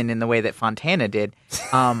season in the way that Fontana did.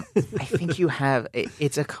 I think you have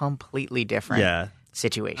it's a completely different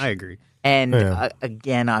situation. I agree. And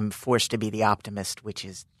again, I'm forced to be the optimist, which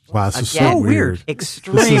is this is so weird.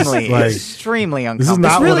 Extremely uncomfortable.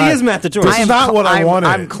 This really is Matt DeGeorge. This is not what I wanted.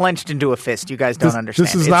 I'm clenched into a fist. You guys don't understand.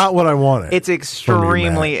 This is not what I wanted. It's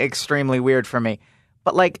extremely weird for me.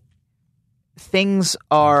 But like, things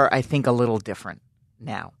are, I think, a little different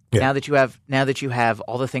now. Yeah. Now that you have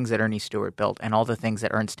all the things that Ernie Stewart built and all the things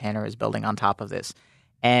that Ernst Tanner is building on top of this,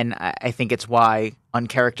 and I think it's why,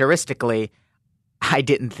 uncharacteristically, I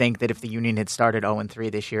didn't think that if the Union had started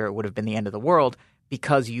 0-3 this year, it would have been the end of the world,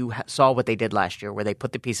 because you saw what they did last year, where they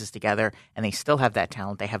put the pieces together, and they still have that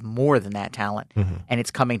talent. They have more than that talent, and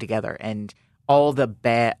it's coming together. And not all the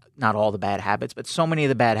bad habits, but so many of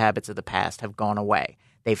the bad habits of the past have gone away.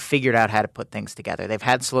 They've figured out how to put things together. They've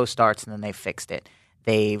had slow starts, and then they've fixed it.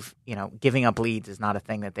 They've, giving up leads is not a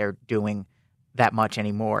thing that they're doing that much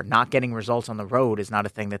anymore. Not getting results on the road is not a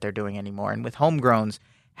thing that they're doing anymore. And with homegrowns,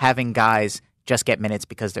 having guys just get minutes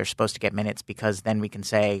because they're supposed to get minutes, because then we can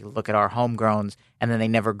say, look at our homegrowns, and then they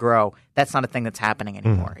never grow. That's not a thing that's happening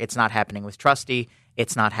anymore. It's not happening with Trusty.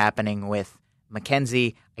 It's not happening with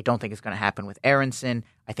McKenzie. I don't think it's going to happen with Aronson.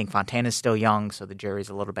 I think Fontana's still young, so the jury's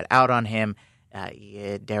a little bit out on him.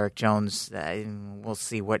 Derek Jones, we'll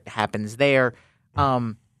see what happens there.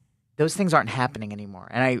 those things aren't happening anymore.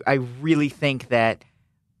 And I really think that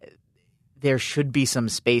there should be some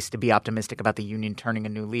space to be optimistic about the Union turning a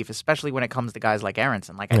new leaf, especially when it comes to guys like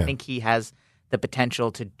Aronson. Like, I think he has the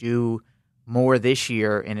potential to do more this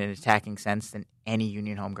year in an attacking sense than any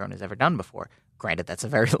Union homegrown has ever done before. Granted, that's a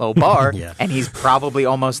very low bar, and he's probably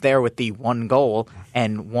almost there with the one goal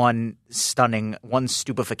and one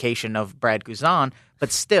stupefaction of Brad Guzan.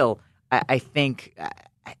 But still, I think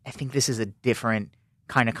this is a different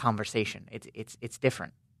kind of conversation. It's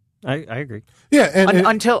different. I agree. Yeah, and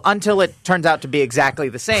until it turns out to be exactly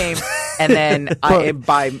the same, and then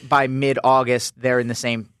by mid-August they're in the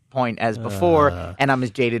same point as before, and I'm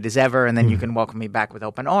as jaded as ever, and then you can welcome me back with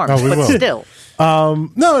open arms. Oh, we will. Still,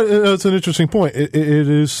 no, it's an interesting point. It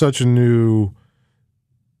is such a new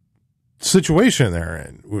situation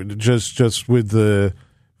they're in, just with the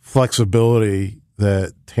flexibility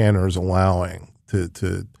that Tanner is allowing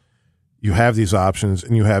to. You have these options,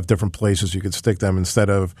 and you have different places you could stick them instead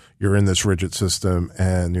of you're in this rigid system,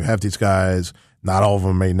 and you have these guys. Not all of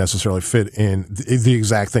them may necessarily fit in the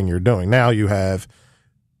exact thing you're doing. Now you have,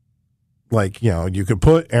 like, you could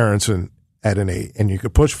put Aronson at an 8, and you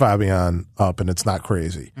could push Fabian up, and it's not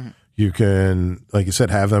crazy. Mm-hmm. You can, like you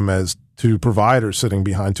said, have them as 2 providers sitting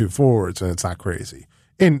behind 2 forwards, and it's not crazy.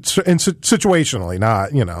 And situationally,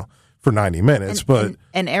 not, for 90 minutes.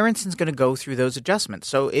 And Aronson's going to go through those adjustments.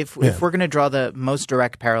 So if we're going to draw the most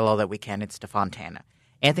direct parallel that we can, it's to Fontana.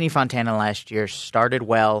 Anthony Fontana last year started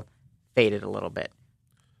well, faded a little bit.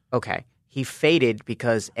 Okay. He faded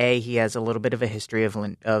because, A, he has a little bit of a history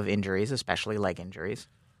of injuries, especially leg injuries.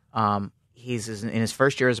 He's in his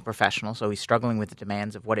first year as a professional, so he's struggling with the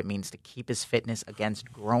demands of what it means to keep his fitness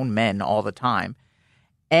against grown men all the time.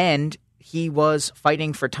 And he was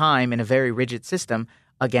fighting for time in a very rigid system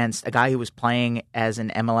against a guy who was playing as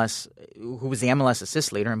who was the MLS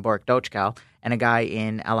assist leader in Borek Dochkal, and a guy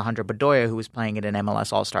in Alejandro Bedoya who was playing at an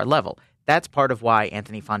MLS All-Star level. That's part of why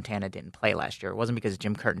Anthony Fontana didn't play last year. It wasn't because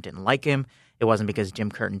Jim Curtin didn't like him. It wasn't because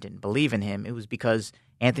Jim Curtin didn't believe in him. It was because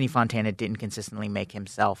Anthony Fontana didn't consistently make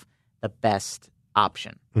himself the best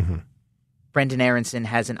option. Mm-hmm. Brendan Aronson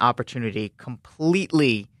has an opportunity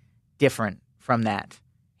completely different from that.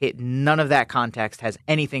 None of that context has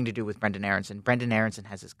anything to do with Brendan Aronson. Brendan Aronson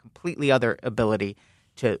has this completely other ability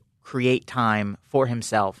to create time for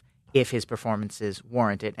himself if his performances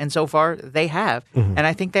warrant it. And so far, they have. Mm-hmm. And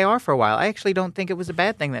I think they are for a while. I actually don't think it was a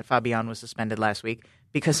bad thing that Fabian was suspended last week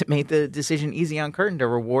because it made the decision easy on Curtin to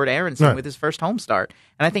reward Aronson with his first home start.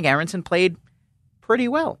 And I think Aronson played pretty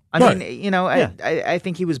well. I mean, I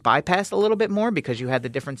think he was bypassed a little bit more because you had the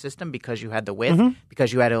different system, because you had the width,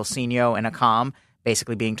 because you had Ilsinho and Akam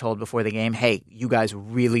basically being told before the game, hey, you guys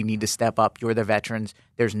really need to step up. You're the veterans.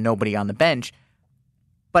 There's nobody on the bench.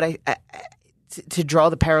 But to draw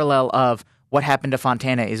the parallel of what happened to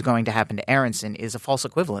Fontana is going to happen to Aronson is a false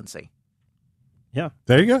equivalency. Yeah.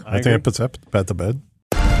 There you go. I think it puts that to bed.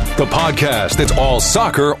 The podcast that's all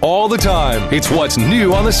soccer all the time. It's what's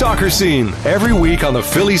new on the soccer scene. Every week on the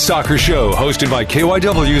Philly Soccer Show, hosted by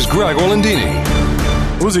KYW's Greg Orlandini.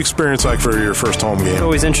 What was the experience like for your first home game? It's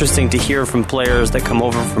always interesting to hear from players that come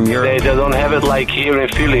over from Europe. They don't have it like here in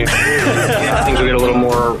Philly. Things will get a little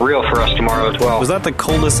more real for us tomorrow as well. Was that the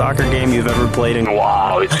coldest soccer game you've ever played in?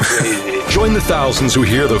 Wow, it's crazy. Join the thousands who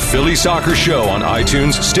hear the Philly Soccer Show on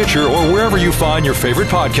iTunes, Stitcher, or wherever you find your favorite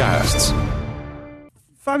podcasts.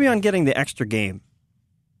 Fabian getting the extra game.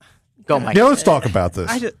 Go, Mike. Yeah, let's talk about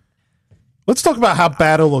this. Let's talk about how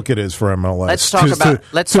bad a look it is for MLS.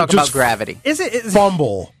 Let's talk about gravity. Is it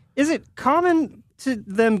fumble? Is it common to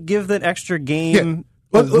them give that extra game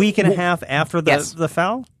a week and a half after the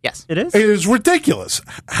foul? Yes, it is. It is ridiculous.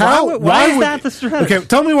 Why is that the strategy? Okay,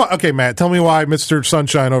 tell me why. Okay, Matt, tell me why, Mr.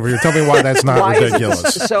 Sunshine over here. Tell me why that's not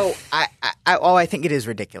ridiculous. So, I think it is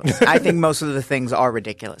ridiculous. I think most of the things are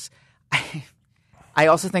ridiculous. I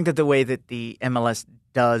also think that the way that the MLS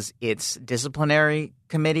does its disciplinary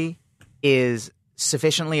committee is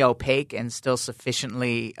sufficiently opaque and still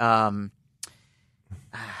sufficiently let's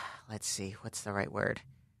see, what's the right word?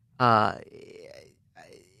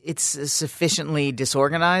 It's sufficiently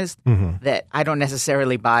disorganized that I don't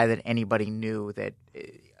necessarily buy that anybody knew that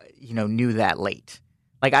late.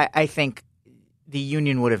 Like I think the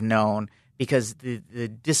union would have known because the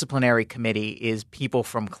disciplinary committee is people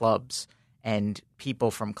from clubs, and people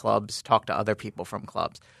from clubs talk to other people from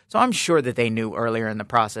clubs. So I'm sure that they knew earlier in the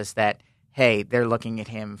process that, hey, they're looking at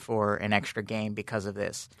him for an extra game because of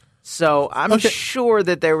this. So I'm sure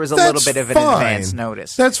that there was a little bit of an advance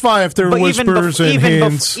notice. That's fine if there were whispers and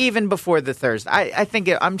hints. Even before the Thursday.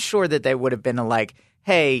 I'm sure that they would have been like,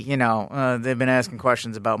 hey, they've been asking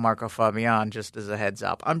questions about Marco Fabian, just as a heads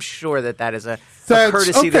up. I'm sure that is a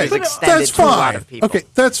courtesy that is extended to a lot of people. Okay,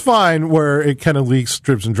 that's fine where it kind of leaks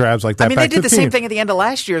drips and drabs like that. I mean, they did the same thing at the end of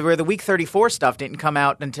last year where the Week 34 stuff didn't come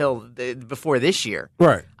out until before this year.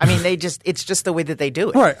 Right. I mean, it's just the way that they do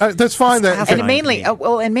it. Right. That's fine. And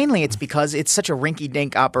mainly it's because it's such a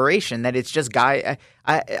rinky-dink operation that it's just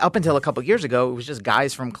up until a couple years ago, it was just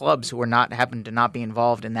guys from clubs who happened to not be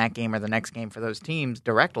involved in that game or the next game for those teams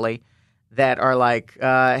directly that are like,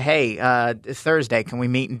 hey, Thursday, can we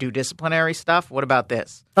meet and do disciplinary stuff? What about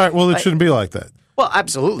this? All right, well, it shouldn't be like that. Well,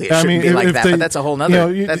 absolutely, it shouldn't be like that, but that's a whole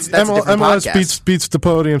nother, that's a different MLS podcast. beats the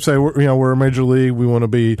podium, say, we're a major league, we want to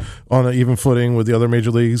be on an even footing with the other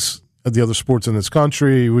major leagues, the other sports in this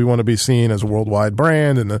country, we want to be seen as a worldwide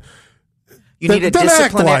brand, and you need a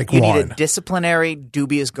disciplinary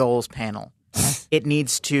dubious goals panel. It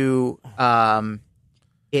needs to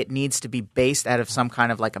be based out of some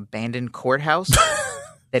kind of like abandoned courthouse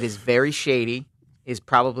that is very shady, is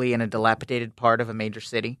probably in a dilapidated part of a major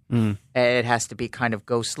city. It has to be kind of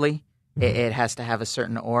ghostly. It has to have a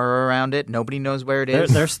certain aura around it. Nobody knows where it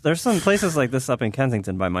is. There's some places like this up in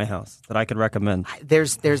Kensington by my house that I could recommend.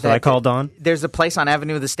 There's that I called on. There's a place on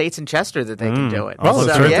Avenue of the States in Chester that they can do it. Oh,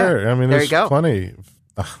 it's right there. I mean, there there's you go. Plenty.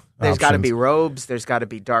 There's got to be robes. There's got to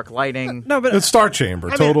be dark lighting. No, but it's Star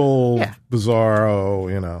Chamber, total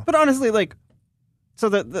bizarro. But honestly, so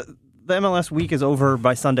the MLS week is over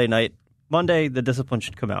by Sunday night. Monday, the discipline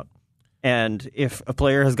should come out. And if a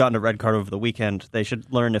player has gotten a red card over the weekend, they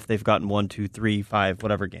should learn if they've gotten 1, 2, 3, 5,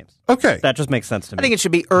 whatever games. Okay. That just makes sense to me. I think it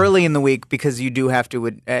should be early in the week because you do have to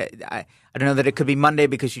I don't know that it could be Monday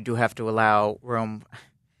because you do have to allow room.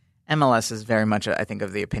 MLS is very much, I think,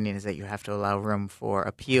 of the opinion is that you have to allow room for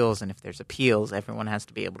appeals. And if there's appeals, everyone has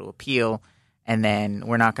to be able to appeal. And then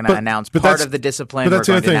we're not going to announce part of the discipline. We're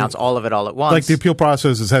going to announce all of it all at once. Like the appeal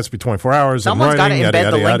process has to be 24 hours. Someone's got to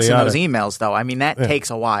embed the links in those emails, though. I mean, that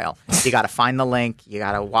takes a while. You got to find the link. You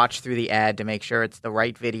got to watch through the ad to make sure it's the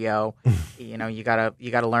right video. You got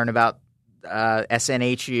to learn about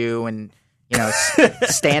SNHU and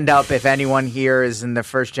stand up if anyone here is in the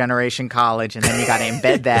first generation college, and then you got to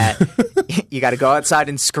embed that. You got to go outside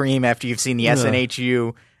and scream after you've seen the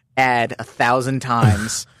SNHU ad 1,000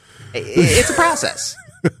 times. It's a process.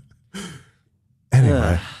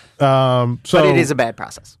 Anyway, but it is a bad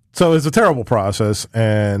process. So it's a terrible process,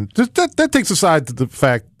 and that takes aside the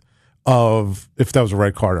fact of if that was a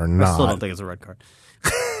red card or not. I still don't think it's a red card.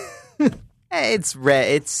 It's red.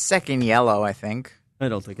 It's second yellow, I think. I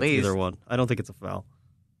don't think it's either one. I don't think it's a foul.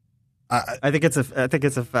 I think it's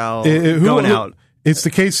a foul going out. It's the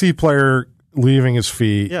KC player leaving his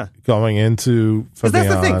feet, going into Fabian.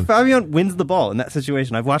 That's the thing. Fabian wins the ball in that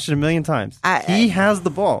situation. I've watched it a million times. He has the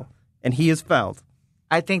ball, and he is fouled.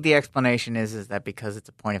 I think the explanation is that because it's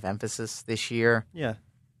a point of emphasis this year. Yeah.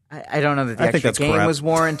 I don't know that the extra game was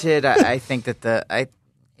warranted. I think that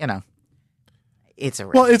it's a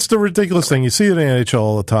risk. Well, it's the ridiculous thing. You see it in the NHL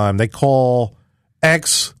all the time. They call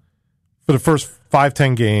X for the first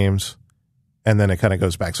 5-10 games, and then it kind of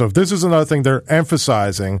goes back. So if this is another thing they're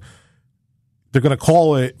emphasizing, they're going to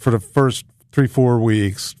call it for the first 3-4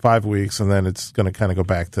 weeks, 5 weeks, and then it's going to kind of go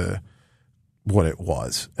back to what it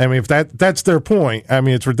was. I mean, if that's their point, I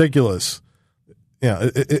mean, it's ridiculous.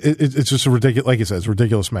 It's just a ridiculous, like you said, it's a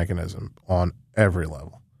ridiculous mechanism on every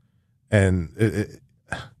level. And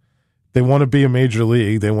they want to be a major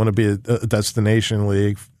league. They want to be a destination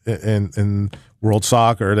league in world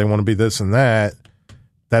soccer. They want to be this and that.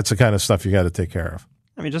 That's the kind of stuff you got to take care of.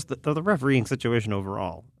 I mean, just the refereeing situation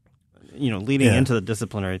overall. Leading into the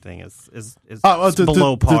disciplinary thing is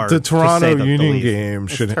below par. The Toronto Union game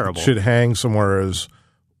should hang somewhere as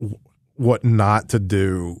what not to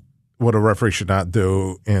do, what a referee should not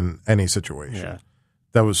do in any situation. Yeah.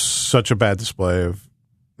 That was such a bad display of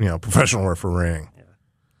professional refereeing. Yeah.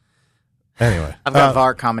 Anyway, I've got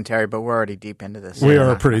VAR commentary, but we're already deep into this. We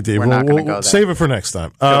are pretty deep. We're not going to go there. Save it for next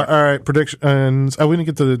time. Sure. All right, predictions. We didn't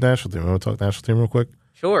get to the national team. We want to talk national team real quick?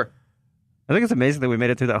 Sure. I think it's amazing that we made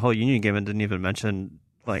it through that whole Union game and didn't even mention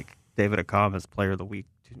David Accam as player of the week.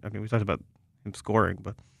 I mean, we talked about him scoring,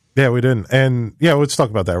 but yeah, we didn't. And let's talk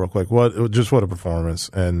about that real quick. What a performance!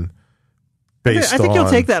 And I think you'll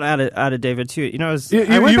take that out of David too.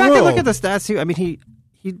 I went back and looked at the stats too. I mean, he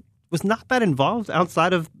was not that involved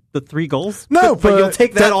outside of the 3 goals. No, but you'll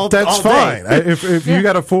take that all. That's all fine. Day. If you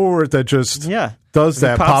got a forward that just does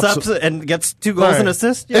that, pops up and gets 2 goals and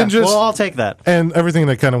assists, I'll take that. And everything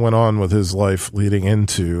that kind of went on with his life leading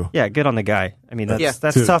into. Yeah, good on the guy. I mean, that's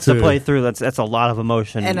tough to play through. That's a lot of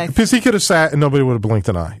emotion. Because he could have sat and nobody would have blinked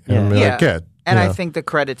an eye. And I think the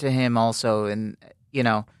credit to him also, and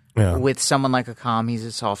with someone like Akam, he's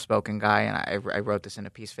a soft-spoken guy, and I wrote this in a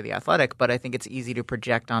piece for The Athletic, but I think it's easy to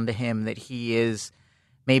project onto him that he is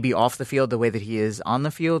maybe off the field the way that he is on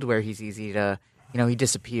the field, where he's easy to, he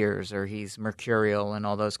disappears or he's mercurial and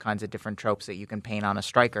all those kinds of different tropes that you can paint on a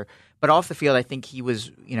striker. But off the field, I think he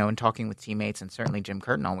was, in talking with teammates, and certainly Jim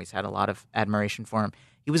Curtin always had a lot of admiration for him.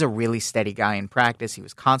 He was a really steady guy in practice. He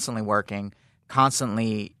was constantly working,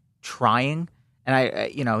 constantly trying.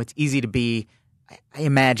 And it's easy to be, I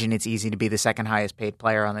imagine it's easy to be the second highest paid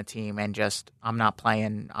player on the team and just, I'm not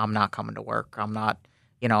playing, I'm not coming to work, I'm not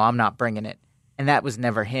bringing it. And that was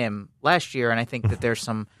never him last year. And I think that there's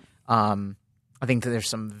some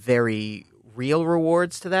very real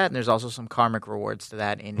rewards to that, and there's also some karmic rewards to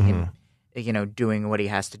that in him, doing what he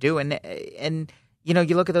has to do. And you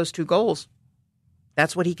look at those 2 goals.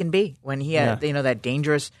 That's what he can be when he had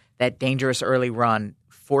that dangerous early run,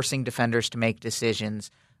 forcing defenders to make decisions,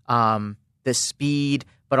 the speed,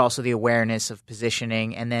 but also the awareness of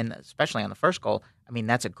positioning, and then especially on the first goal,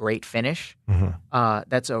 that's a great finish.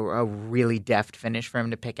 That's a really deft finish for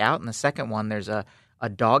him to pick out. And the second one, there's a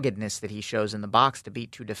doggedness that he shows in the box to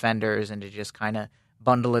beat 2 defenders and to just kind of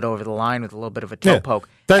bundle it over the line with a little bit of a toe poke.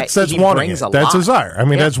 That's wanting it. That's desire.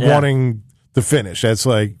 That's wanting the finish. That's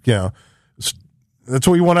like, that's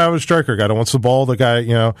what you want out of a striker. Guy that wants the ball. The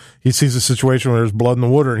guy, he sees a situation where there's blood in the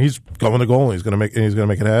water, and he's going to goal, and he's going to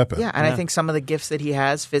make it happen. Yeah, and I think some of the gifts that he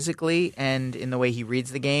has physically and in the way he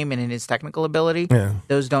reads the game and in his technical ability,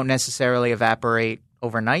 those don't necessarily evaporate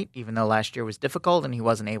overnight. Even though last year was difficult and he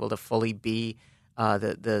wasn't able to fully be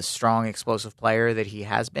the strong, explosive player that he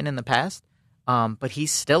has been in the past, but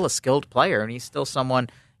he's still a skilled player, and he's still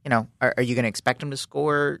someone. Are you going to expect him to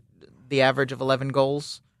score the average of 11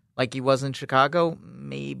 goals? Like he was in Chicago,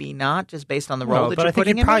 maybe not, just based on the role that you're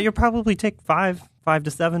putting in. You'll probably take 5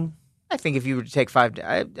 to 7. I think if you were to take 5,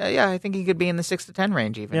 I think he could be in the 6 to 10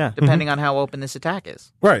 range, even depending on how open this attack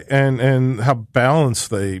is. Right, and how balanced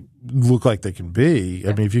they look like they can be.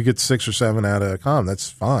 I mean, if you get 6 or 7 out of Akam,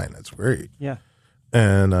 that's fine. That's great. Yeah.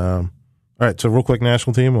 And all right, so real quick,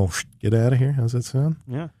 national team. We'll get out of here. How's that sound?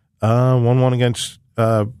 Yeah. 1-1 against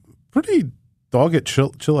pretty dogged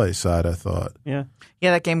Chile side, I thought. Yeah,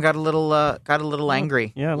 that game got a little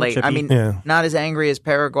angry late. Chippy. Not as angry as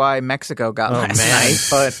Paraguay, Mexico got last night,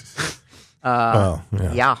 but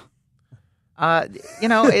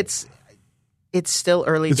it's still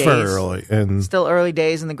early days. It's very early, and still early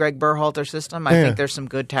days in the Greg Berhalter system. I think there's some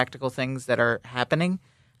good tactical things that are happening.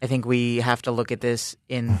 I think we have to look at this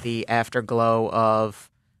in the afterglow of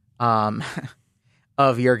Jurgen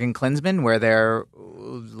Klinsmann, where there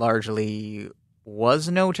largely was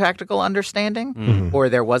no tactical understanding, or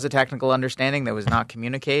there was a technical understanding that was not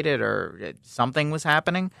communicated, or something was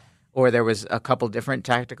happening, or there was a couple different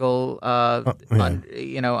tactical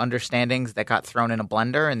understandings that got thrown in a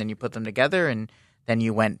blender, and then you put them together, and then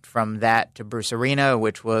you went from that to Bruce Arena,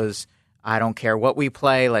 which was, I don't care what we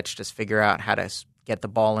play, let's just figure out how to get the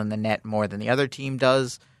ball in the net more than the other team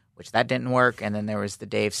does, which that didn't work. And then there was the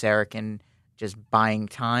Dave Sarakin just buying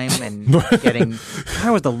time and getting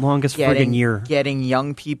that was the longest friggin' year. Getting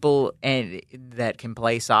young people that can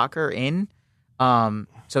play soccer in. So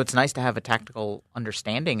it's nice to have a tactical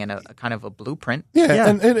understanding and a kind of a blueprint. Yeah.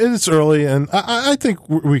 And it's early, and I think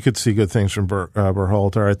we could see good things from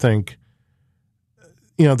Berhalter. I think,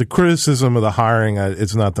 the criticism of the hiring,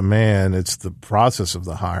 it's not the man, it's the process of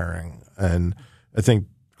the hiring. And I think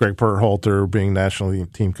Greg Berhalter being national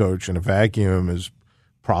team coach in a vacuum is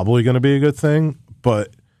probably going to be a good thing, but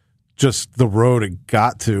just the road it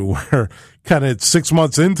got to where kind of 6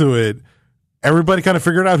 months into it, everybody kind of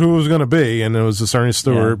figured out who it was going to be, and it was this Ernie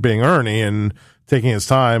Stewart being Ernie and taking his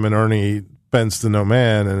time, and Ernie bends to no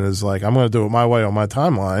man and is like, I'm going to do it my way on my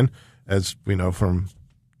timeline, as we know from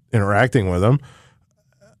interacting with him.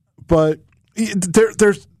 But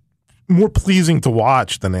there's more pleasing to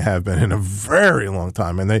watch than they have been in a very long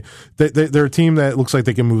time. And they're a team that looks like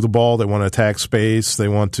they can move the ball. They want to attack space. They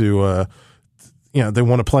want to, they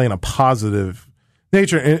want to play in a positive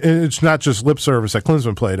nature. And it's not just lip service that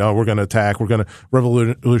Klinsmann played. Oh, we're going to attack. We're going to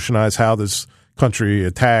revolutionize how this country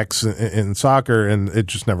attacks in soccer. And it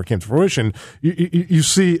just never came to fruition. You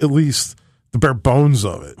see at least the bare bones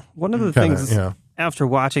of it. One of the things after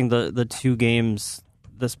watching the 2 games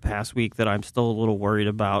this past week that I'm still a little worried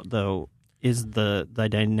about, though, is the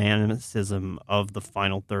dynamicism of the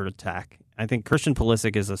final third attack. I think Christian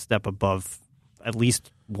Pulisic is a step above, at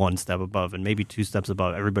least 1 step above, and maybe 2 steps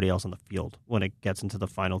above everybody else on the field when it gets into the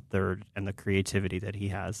final third and the creativity that he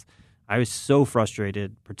has. I was so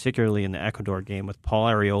frustrated, particularly in the Ecuador game, with Paul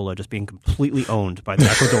Arriola just being completely owned by the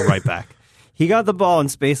Ecuador right back. He got the ball in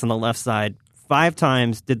space on the left side 5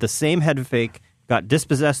 times, did the same head fake, got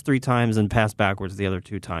dispossessed 3 times and passed backwards the other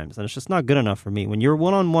 2 times. And it's just not good enough for me. When you're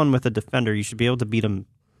one-on-one with a defender, you should be able to beat him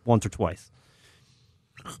once or twice.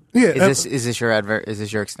 Yeah, is this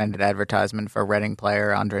your extended advertisement for Reading player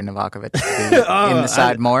Andrej Novakovic to be in the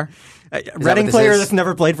side more? Reading player that's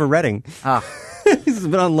never played for Reading. Oh. He's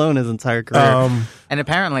been on loan his entire career. And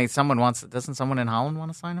apparently doesn't someone in Holland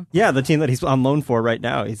want to sign him? Yeah, the team that he's on loan for right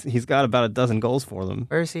now. He's got about a dozen goals for them.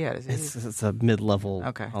 Where is he at? It's a mid-level.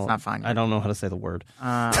 Okay, it's not fine yet. I don't know how to say the word.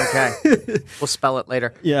 Okay. We'll spell it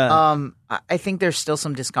later. Yeah. I think there's still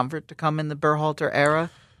some discomfort to come in the Berhalter era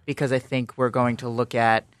because I think we're going to look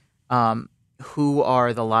at who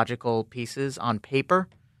are the logical pieces on paper.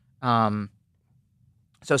 So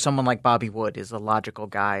someone like Bobby Wood is a logical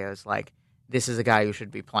guy who's like, this is a guy who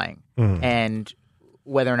should be playing. And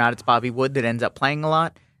whether or not it's Bobby Wood that ends up playing a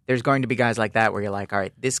lot, there's going to be guys like that where you're like, all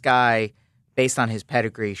right, this guy, based on his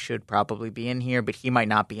pedigree, should probably be in here, but he might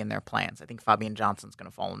not be in their plans. I think Fabian Johnson's going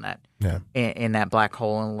to fall in that in that black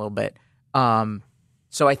hole in a little bit.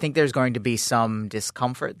 So I think there's going to be some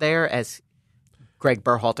discomfort there as Greg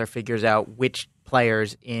Berhalter figures out which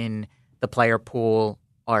players in the player pool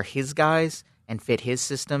are his guys and fit his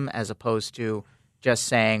system, as opposed to just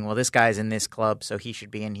saying, "Well, this guy's in this club, so he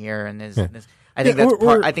should be in here." And this, I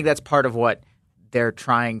think that's part of what they're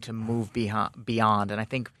trying to move beyond. And I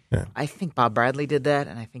think Bob Bradley did that,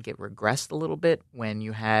 and I think it regressed a little bit when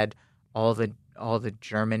you had all the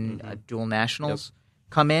German dual nationals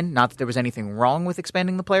come in. Not that there was anything wrong with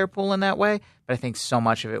expanding the player pool in that way, but I think so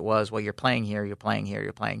much of it was, well, you're playing here, you're playing here,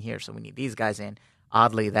 you're playing here, so we need these guys in.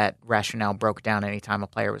 Oddly, that rationale broke down any time a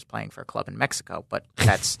player was playing for a club in Mexico, but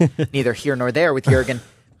that's neither here nor there with Jurgen.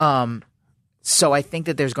 So I think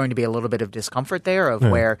that there's going to be a little bit of discomfort there of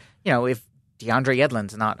where, if DeAndre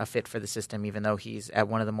Yedlin's not a fit for the system, even though he's at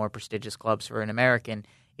one of the more prestigious clubs for an American,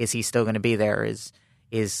 is he still going to be there?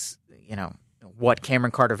 Is what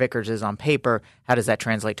Cameron Carter-Vickers is on paper, how does that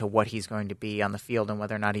translate to what he's going to be on the field and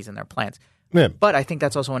whether or not he's in their plans? Yeah. But I think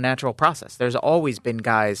that's also a natural process. There's always been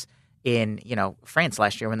guys in, France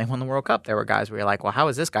last year when they won the World Cup. There were guys where you're like, well, how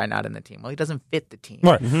is this guy not in the team? Well, he doesn't fit the team.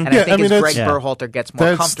 Right. And I think as Greg Berhalter gets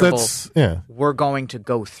more comfortable, we're going to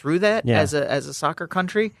go through that as a soccer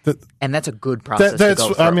country, and that's a good process to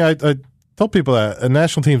go through. I tell people that a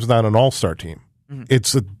national team is not an all-star team. Mm-hmm.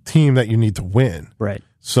 It's a team that you need to win. Right.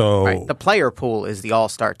 So the player pool is the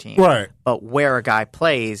all-star team. Right. But where a guy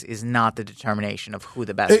plays is not the determination of who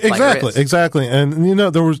the best player is. Exactly. And,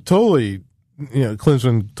 there was totally –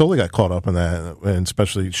 Klinsmann totally got caught up in that, and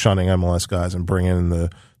especially shunning MLS guys and bringing in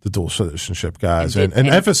the dual citizenship guys and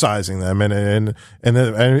emphasizing them. And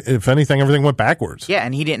if anything, everything went backwards. Yeah,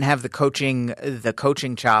 and he didn't have the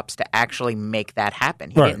coaching chops to actually make that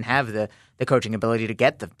happen. He didn't have the coaching ability to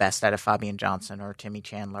get the best out of Fabian Johnson or Timmy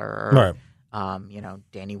Chandler or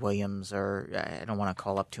Danny Williams, or I don't want to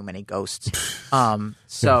call up too many ghosts.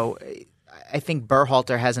 So I think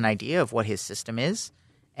Berhalter has an idea of what his system is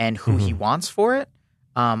and who he wants for it.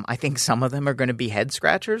 I think some of them are going to be head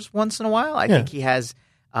scratchers once in a while. I think he has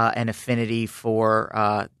an affinity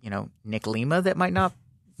for Nick Lima that might not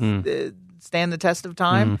stand the test of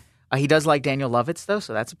time. He does like Daniel Lovitz though,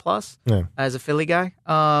 so that's a plus as a Philly guy.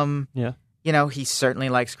 He certainly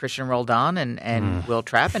likes Christian Roldan and Will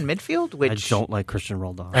Trapp in midfield, which I don't like Christian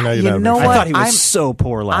Roldan. I know you know what? I thought he was so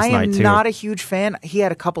poor last night, too. I am not a huge fan. He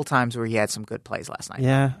had a couple times where he had some good plays last night.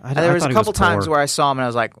 Yeah. There was a couple times where I saw him and I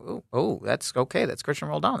was like, oh, that's okay. That's Christian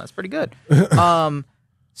Roldan. That's pretty good.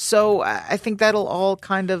 So I think that'll all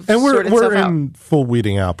kind of sort itself out. We're in full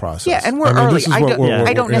weeding out process. Yeah, and we're early.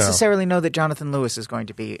 I don't necessarily know that Jonathan Lewis is going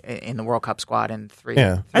to be in the World Cup squad in 3.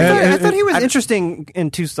 Yeah. I thought he was interesting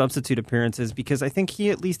in 2 substitute appearances because I think he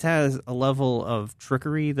at least has a level of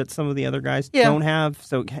trickery that some of the other guys don't have.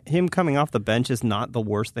 So him coming off the bench is not the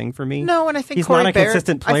worst thing for me. No, and I think he's not a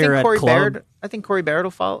consistent player at club. I think Corey Baird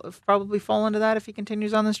will probably fall into that if he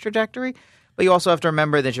continues on this trajectory. But you also have to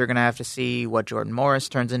remember that you're going to have to see what Jordan Morris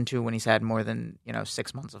turns into when he's had more than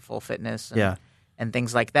 6 months of full fitness and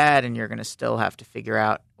things like that. And you're going to still have to figure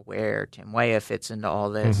out where Tim Weah fits into all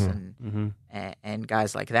this and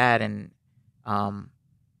guys like that. And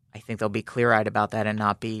I think they'll be clear-eyed about that and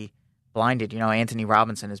not be blinded. Anthony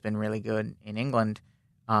Robinson has been really good in England,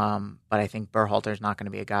 but I think Berhalter's not going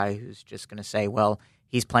to be a guy who's just going to say, well,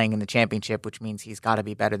 he's playing in the championship, which means he's got to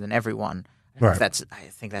be better than everyone. I don't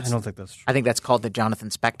think that's true. I think that's called the Jonathan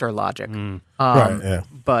Spector logic.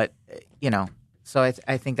 But so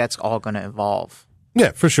I think that's all going to evolve.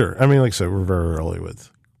 Yeah, for sure. I mean, like I said, we're very early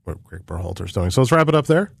with what Greg Berhalter's doing. So let's wrap it up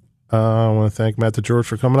there. I want to thank Matt DeGeorge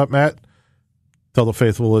for coming up. Matt, tell the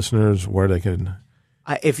faithful listeners where they can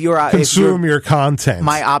If you're consume your content.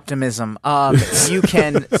 My optimism. You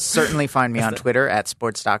can certainly find me on Twitter at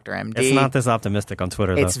SportsDoctorMD. It's not this optimistic on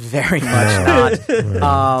Twitter, though. It's very much not.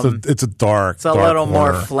 It's a dark. It's a little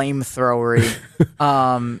more flamethrowery.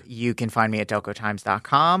 You can find me at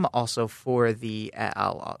DelcoTimes.com. Also for the,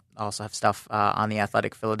 I'll also have stuff on the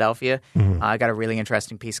Athletic Philadelphia. I got a really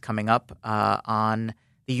interesting piece coming up on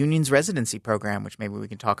the union's residency program, which maybe we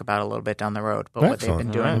can talk about a little bit down the road, but what they've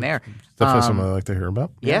been doing there. Definitely something I'd like to hear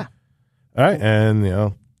about. Yeah. All right.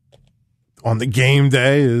 And, on the game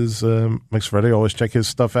day is Mike Servedio. Always check his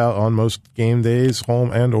stuff out on most game days,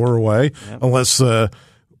 home and or away, unless one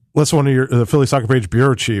of your Philly Soccer Page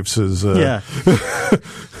bureau chiefs is. We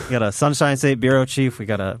got a Sunshine State bureau chief. We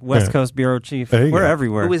got a West Coast bureau chief. We're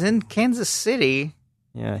everywhere. Who was in Kansas City.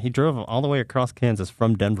 Yeah, he drove all the way across Kansas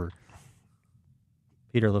from Denver.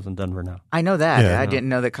 Peter lives in Denver now. I know that. I didn't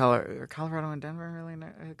know that Colorado and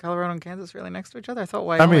Denver Colorado and Kansas really next to each other. I thought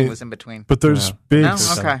Wyoming was in between. But there's big. No?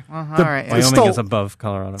 Okay. Well, all right. Wyoming is above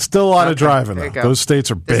Colorado. Still a lot of driving, though. Those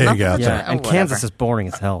states are big out there. And Kansas is boring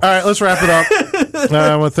as hell. All right, let's wrap it up.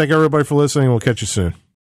 I want to thank everybody for listening. We'll catch you soon.